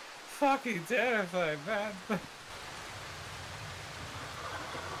 Fucking terrifying, man.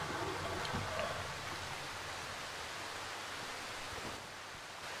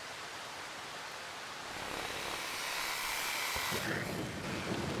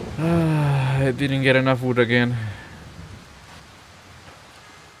 I didn't get enough wood again.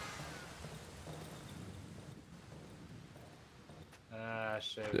 Ah,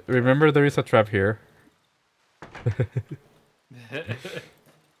 shit. Remember, there is a trap here.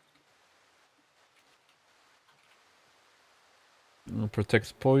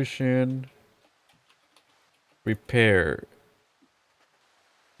 Protects poison. Repair.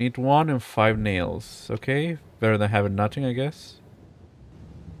 Need 1 and 5 nails. Okay, better than having nothing, I guess.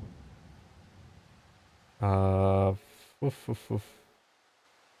 Woof, woof, woof.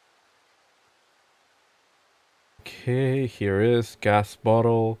 Okay, here is gas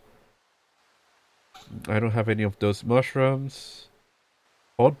bottle. I don't have any of those mushrooms.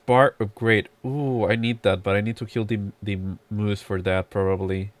 Hot bar upgrade. Ooh, I need that, but I need to kill the moose for that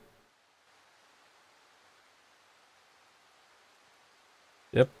probably.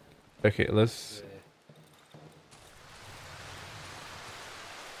 Yep. Okay, let's.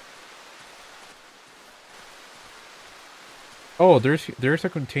 Oh, there's a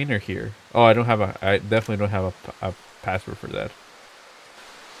container here. Oh, I definitely don't have a password for that.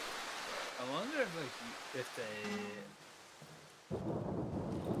 I wonder if if they.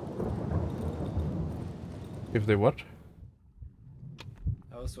 If they what?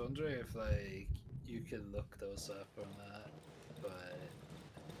 I was wondering if you could look those up or not, but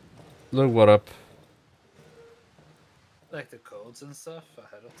Look what up. like the codes and stuff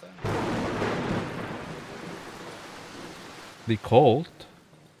ahead of time. The cold?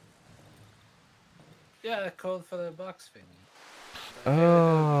 Yeah, the code for the box thingy.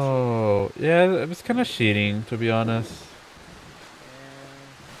 Oh, yeah, it was kind of cheating, to be honest.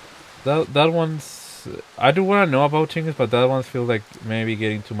 That one's. I do want to know about things, but that one feels like maybe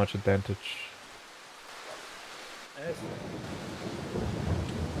getting too much advantage.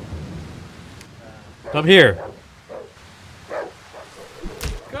 Come here.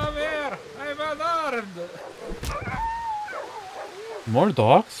 Come here! I'm unarmed! More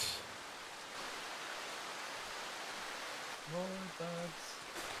dogs? More dogs.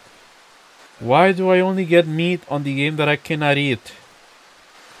 Why do I only get meat on the game that I cannot eat?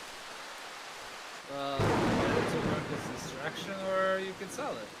 Well, it's to work as a distraction, or you can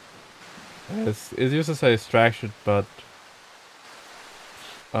sell it. It's used as a distraction, but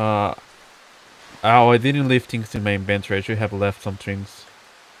oh, I didn't leave things in my inventory. I should have left some things.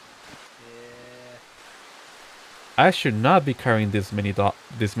 Yeah. I should not be carrying this many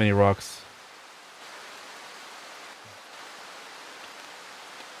rocks.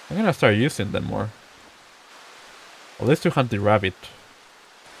 I'm gonna start using them more. At least to hunt the rabbit.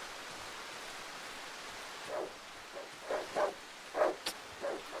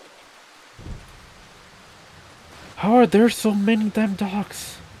 How are there so many damn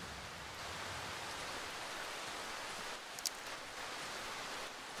dogs?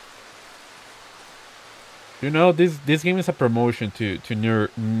 You know, this game is a promotion to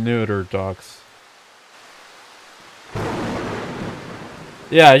neuter dogs.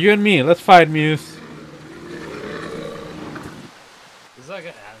 Yeah, you and me, let's fight, Muse. It's like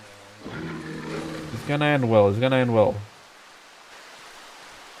an animal. It's gonna end well, it's gonna end well.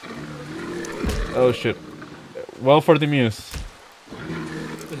 Oh shit. Well for the Muse.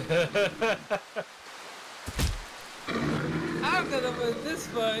 I'm gonna win this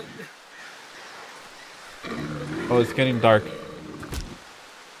fight! Oh, it's getting dark.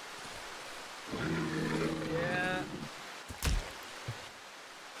 Yeah.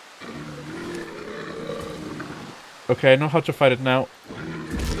 Okay, I know how to fight it now.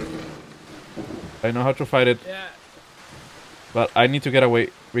 I know how to fight it. Yeah. But I need to get away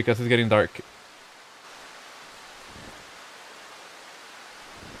because it's getting dark.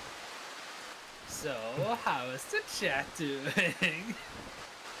 So, how is the chat doing?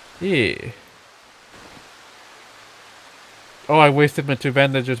 Yeah. Oh, I wasted my 2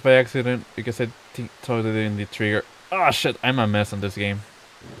 bandages by accident because I told it in the trigger. Oh shit, I'm a mess on this game.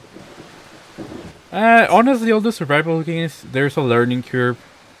 Honestly, all the survival games, there's a learning curve.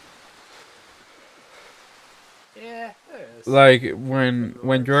 Yeah, there is. Like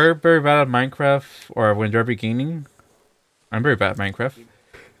when you're very bad at Minecraft or when you're beginning, I'm very bad at Minecraft.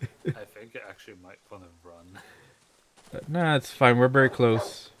 I think I actually might want to run. Nah, it's fine. We're very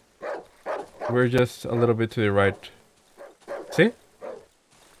close. We're just a little bit to the right. See?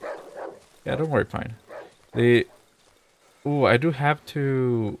 Yeah, don't worry, fine. Ooh, I do have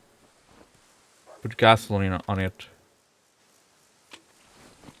to put gasoline on it.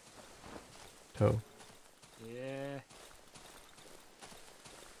 So. Yeah.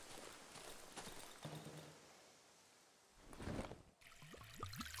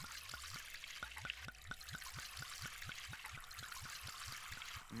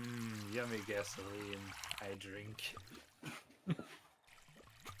 Yummy gasoline. I drink.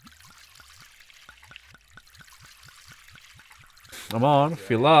 Come on,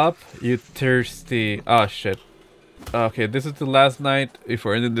 fill up. You thirsty. Oh shit. Okay, this is the last night if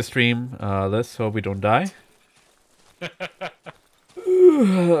we're ending the stream. Let's hope we don't die.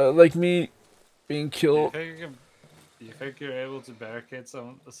 Like me being killed. Do you think you're able to barricade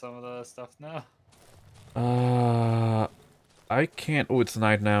some of the stuff now? I can't. Oh, it's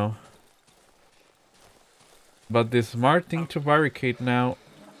night now. But the smart thing to barricade now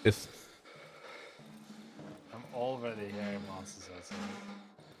is... I'm already hearing monsters outside.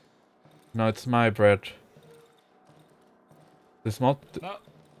 No, it's my bread. The small... No.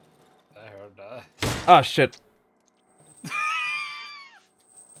 I heard that. Ah, shit.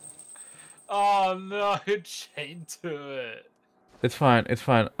 Oh no, you're chained to it. It's fine, it's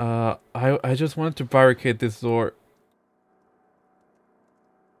fine. I just wanted to barricade this door.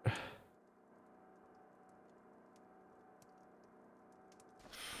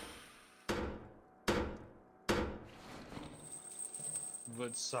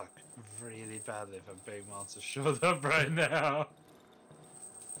 Would suck really badly if a big monster showed up right now.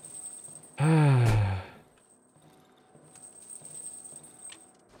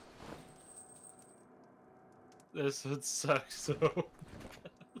 This would suck so.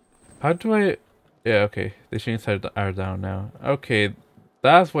 How do I... Yeah, okay. The chains are down now. Okay,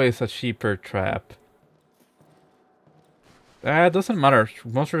 that's why it's a cheaper trap. It doesn't matter.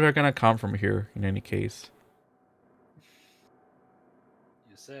 Monsters are gonna come from here in any case.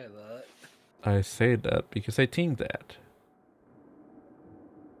 You say that. I say that because I think that.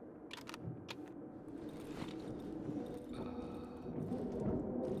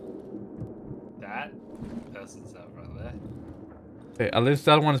 That doesn't sound friendly. Okay, at least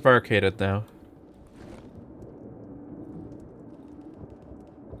that one's barricaded now.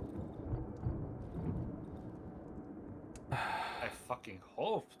 I fucking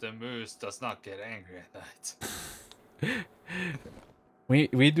hope the moose does not get angry at that.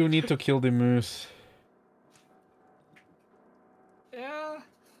 We do need to kill the moose. Yeah.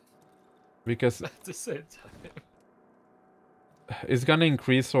 Because At the same time. it's gonna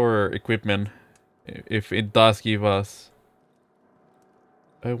increase our equipment if it does give us.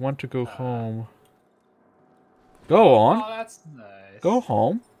 I want to go home. Go on. Oh, that's nice. Go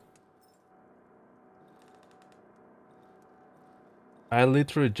home. I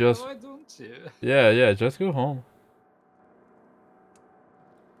literally just... Why don't you? Yeah, just go home.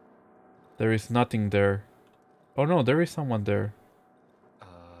 There is nothing there. Oh no, there is someone there.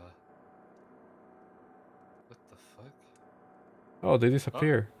 What the fuck? Oh, they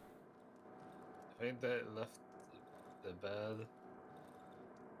disappear. I think they left the bed.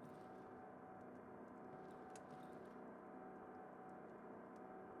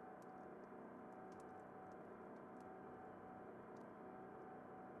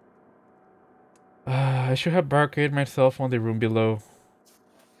 I should have barricaded myself on the room below.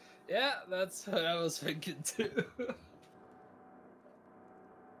 Yeah, that's what I was thinking too.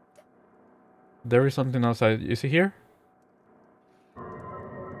 There is something outside. You see here?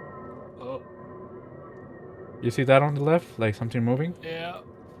 Oh. You see that on the left? Like something moving? Yeah.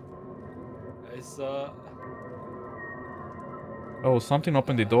 I saw. Oh, something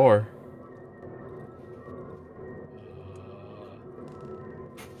opened the door.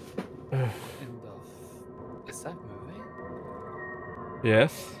 Is that moving?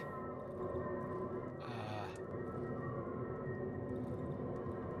 Yes.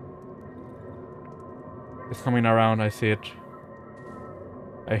 It's coming around. I see it.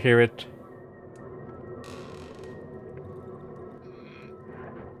 I hear it.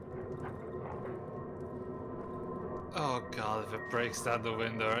 Oh god, if it breaks down the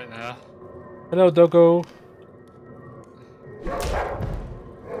window right now. Hello, doggo.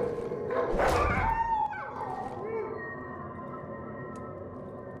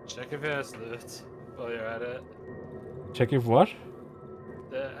 Check if it has loot while you're at it. Check if what?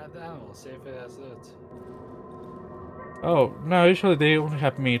 The animal, see if it has loot. Oh, no, usually they only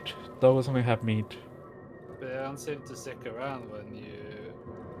have meat. Doggos only have meat. But they don't seem to stick around when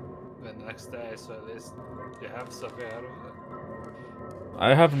the next day, so at least you have something out of it.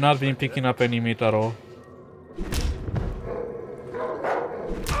 I have not been picking up any meat at all.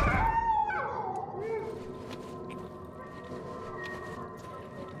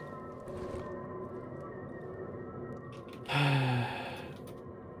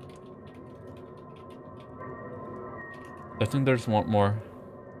 I think there's one more.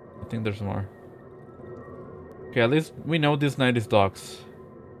 I think there's more. Okay, at least we know this night is dogs.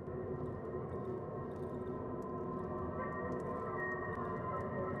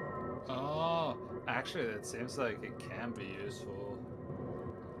 Oh, actually, it seems like it can be useful.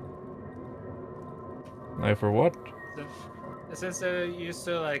 Like for what? Since they're used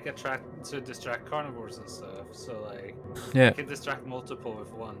to like distract carnivores and stuff, so like Yeah. you can distract multiple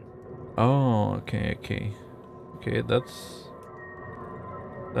with one. Oh, okay, okay. Okay, that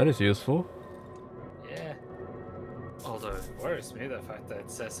is useful. Yeah. Although it worries me the fact that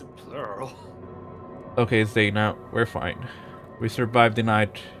it says in plural. Okay, it's day now. We're fine. We survived the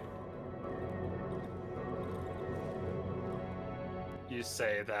night. You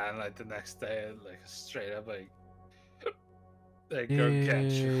say that, and like the next day, like straight up, like go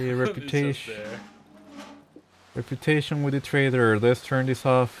catch you. Yay, It's just reputation. there. Reputation with the trader. Let's turn this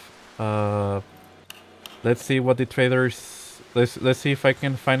off. Let's see what the traders. Let's see if I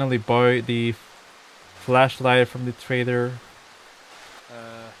can finally buy the flashlight from the trader.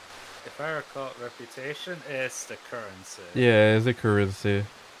 If I recall, reputation is the currency. Yeah, it's a currency.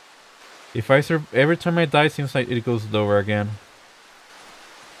 If I every time I die, seems like it goes lower again.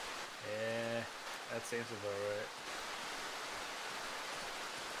 Yeah, that seems about right.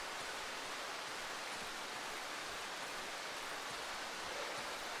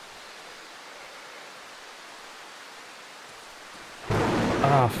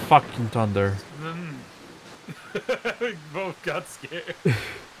 Ah, fucking thunder. We both got scared.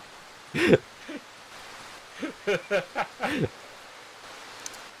 It's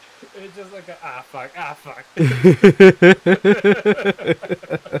just like a fuck.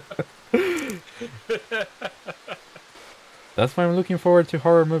 That's why I'm looking forward to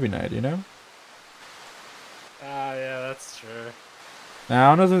horror movie night, you know? Yeah, that's true.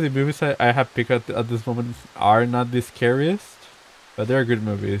 Now, honestly, the movies I have picked at this moment are not the scariest, but they're good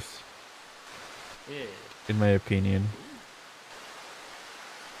movies. Yeah. In my opinion.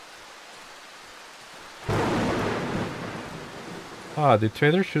 Ah, the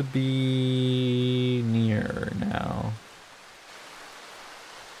trailer should be near now.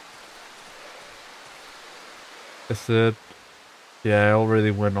 Is it? Yeah, I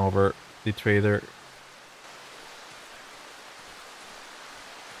already went over the trailer.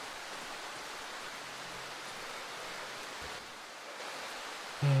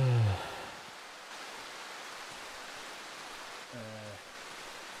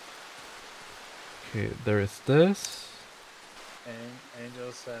 Okay, there is this. And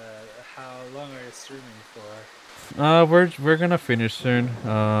Angels, how long are you streaming for? We're gonna finish soon.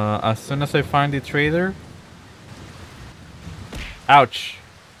 As soon as I find the trailer. Ouch.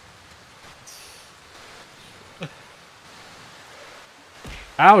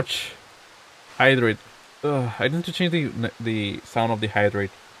 Ouch. Hydrate. Ugh, I need to change the sound of the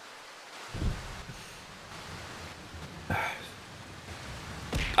hydrate.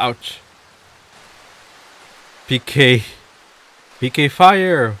 Ouch. PK. PK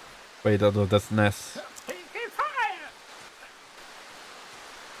fire. Wait, no, that's Ness. PK fire!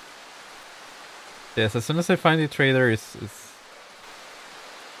 Yes, as soon as I find the trailer, it's...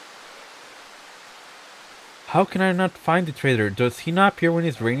 How can I not find the trailer? Does he not appear when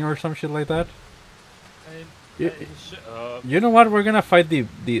it's raining or some shit like that? You know what? We're gonna fight the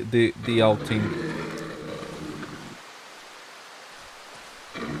alt team.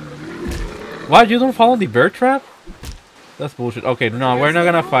 What? You don't follow the bear trap? That's bullshit. Okay, no, we're not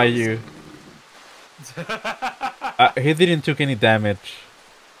gonna fight you. He didn't took any damage.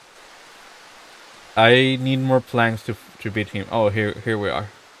 I need more planks to beat him. Oh, here we are.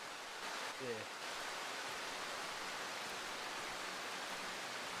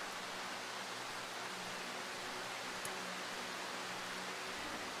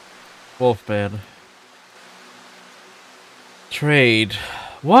 Wolfman. Trade.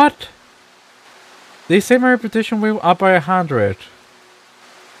 What? They say my reputation went up by 100.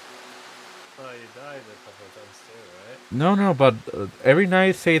 Oh, you died a couple of times too, right? No, but every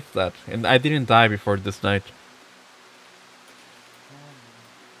night says that, and I didn't die before this night.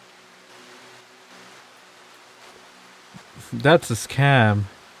 That's a scam.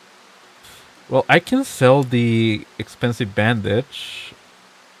 Well, I can sell the expensive bandage.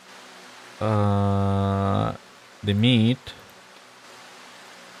 The meat.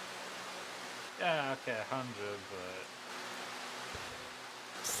 Yeah, okay, 100,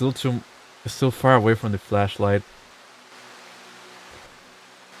 but... Still far away from the flashlight.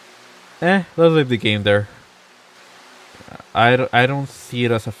 Let's leave the game there. I don't see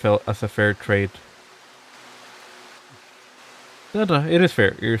it as a fair trade. No, it is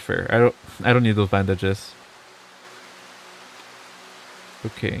fair. It is fair. I don't need those bandages.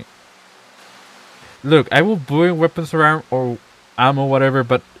 Okay. Look, I will bring weapons around or ammo, whatever,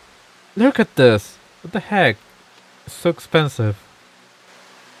 but look at this. What the heck? It's so expensive.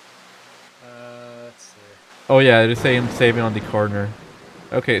 Let's see. Oh yeah, it is saying saving on the corner.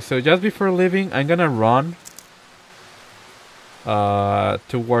 Okay, so just before leaving, I'm gonna run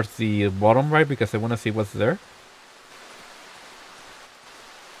towards the bottom right because I wanna see what's there.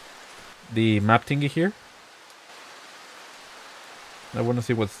 The map thingy here. I wanna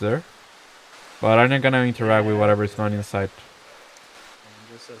see what's there. But I'm not gonna interact with whatever is going inside.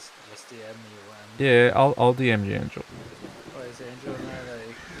 And just DM you and Yeah, I'll DM you, Angel. oh, is Angel not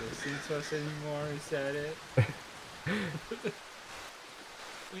like listening to us anymore? Is that it?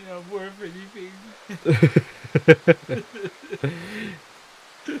 We not worth anything.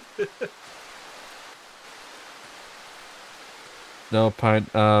 No, Pine.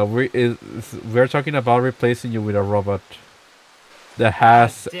 We're talking about replacing you with a robot that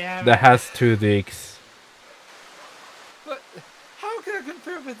has Damn that it. has 2 dicks. But how can I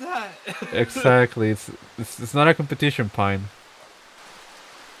compare with that? Exactly. It's not a competition, Pine.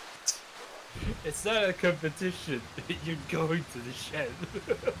 It's not a competition. You're going to the shed.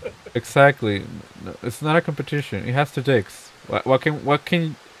 Exactly. No, it's not a competition. It has 2 dicks. What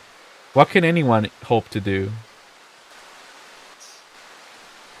can anyone hope to do?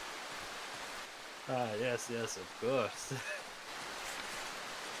 Ah, yes, of course.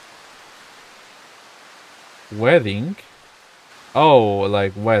 Wedding? Oh,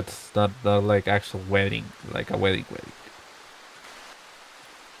 like weds, not like actual wedding, like a wedding.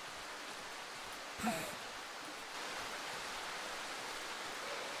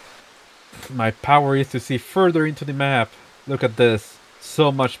 My power is to see further into the map. Look at this.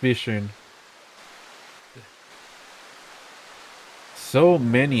 So much vision. So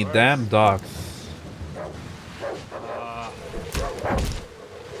many damn dogs.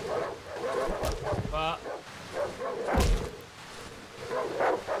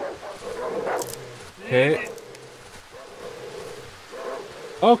 Okay.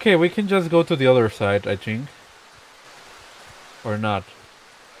 Okay, we can just go to the other side, I think. Or not.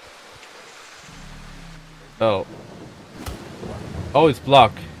 Oh. Oh, it's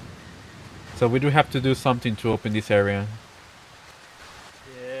blocked. So we do have to do something to open this area.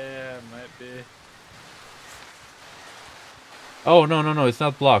 Yeah, might be. Oh, no, it's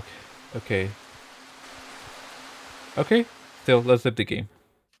not blocked. Okay. Okay, still, let's leave the game.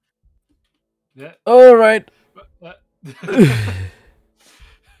 Yeah. Alright.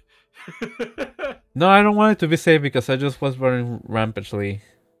 No, I don't want it to be safe because I just was running rampagely.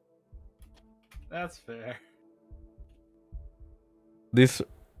 That's fair. This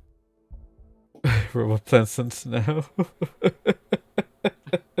robot sentence now.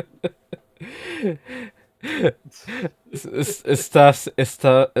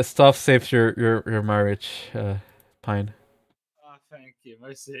 Stuff saves your marriage, Pine. Oh, thank you,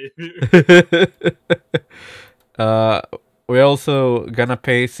 my savior. We're also gonna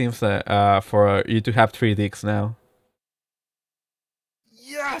pay, seems that for you to have 3 dicks now.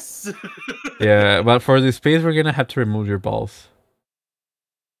 Yes. Yeah, but for the space, we're gonna have to remove your balls.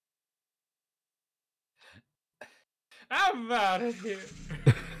 I'm out of here.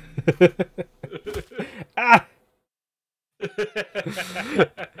 Ah!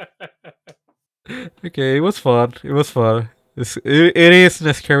 Okay, it was fun. It was fun. It is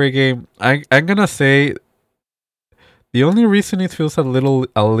a scary game. I'm gonna say the only reason it feels a little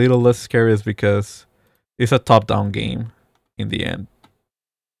less scary is because it's a top-down game in the end.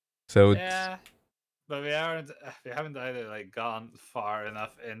 So yeah, but we haven't either like gone far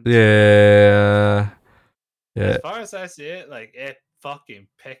enough into. Yeah. As far as I see it, like it fucking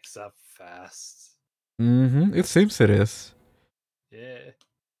picks up fast. It seems it is. Yeah.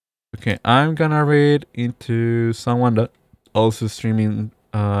 Okay, I'm gonna raid into someone that also streaming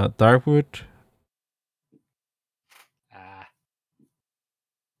Darkwood.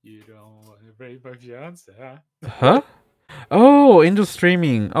 You don't want to raid my fiance, huh? Huh? Oh, Angel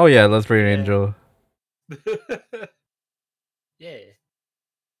streaming. Oh yeah, let's raid Angel. Yeah.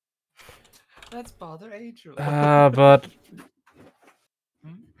 Let's bother Angel. But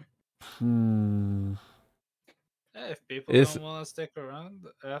If people don't want to stick around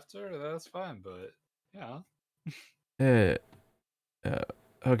after, that's fine. But yeah.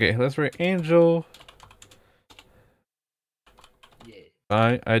 Okay, let's raid Angel.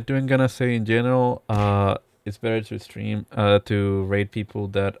 Yeah. I doing gonna say in general, it's better to stream to raid people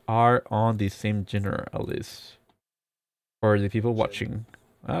that are on the same genre at least. For the people watching.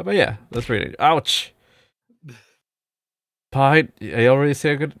 But yeah, let's raid it. Ouch! Pine, I already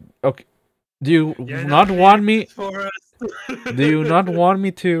said good. Okay. Do you not want me? Do you not want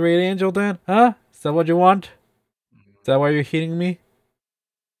me to raid Angel then? Huh? Is that what you want? Is that why you're hitting me?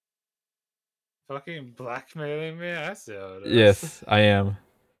 Fucking blackmailing me? I see how it is. Yes, I am.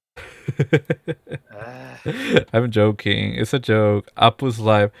 I'm joking. It's a joke. Apu's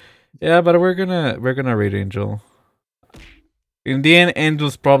live. Yeah, but we're gonna raid Angel. In the end,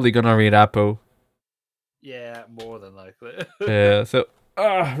 Angel's probably gonna raid Apu. Yeah, more than likely. Yeah, so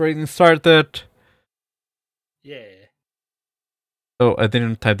raiding started. Yeah. Oh, I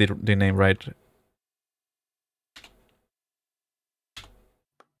didn't type the name right.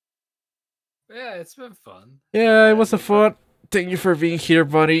 Yeah, it's been fun. Yeah, it was a fun. Thank you for being here,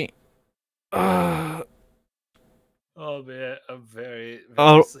 buddy. Oh man, I'm very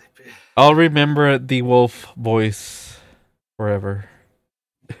I'll- sleepy. I'll remember the wolf voice forever.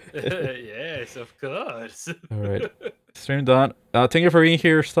 Yes, of course. All right, stream done. Thank you for being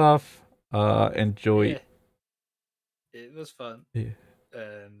here, stuff. Enjoy. Yeah. It was fun. Yeah.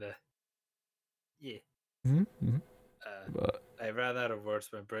 And yeah. Mm-hmm. I ran out of words.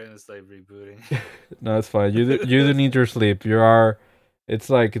 My brain is like rebooting. No, it's fine. You do need your sleep. You are. It's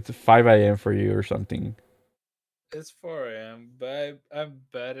like it's 5 a.m. for you or something. It's 4 a.m., but I'm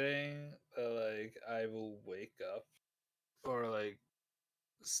betting like I will wake up or like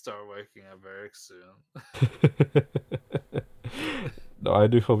start waking up very soon. No, I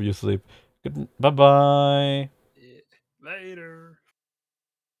do hope you sleep. Good. Bye bye. Yeah. Later.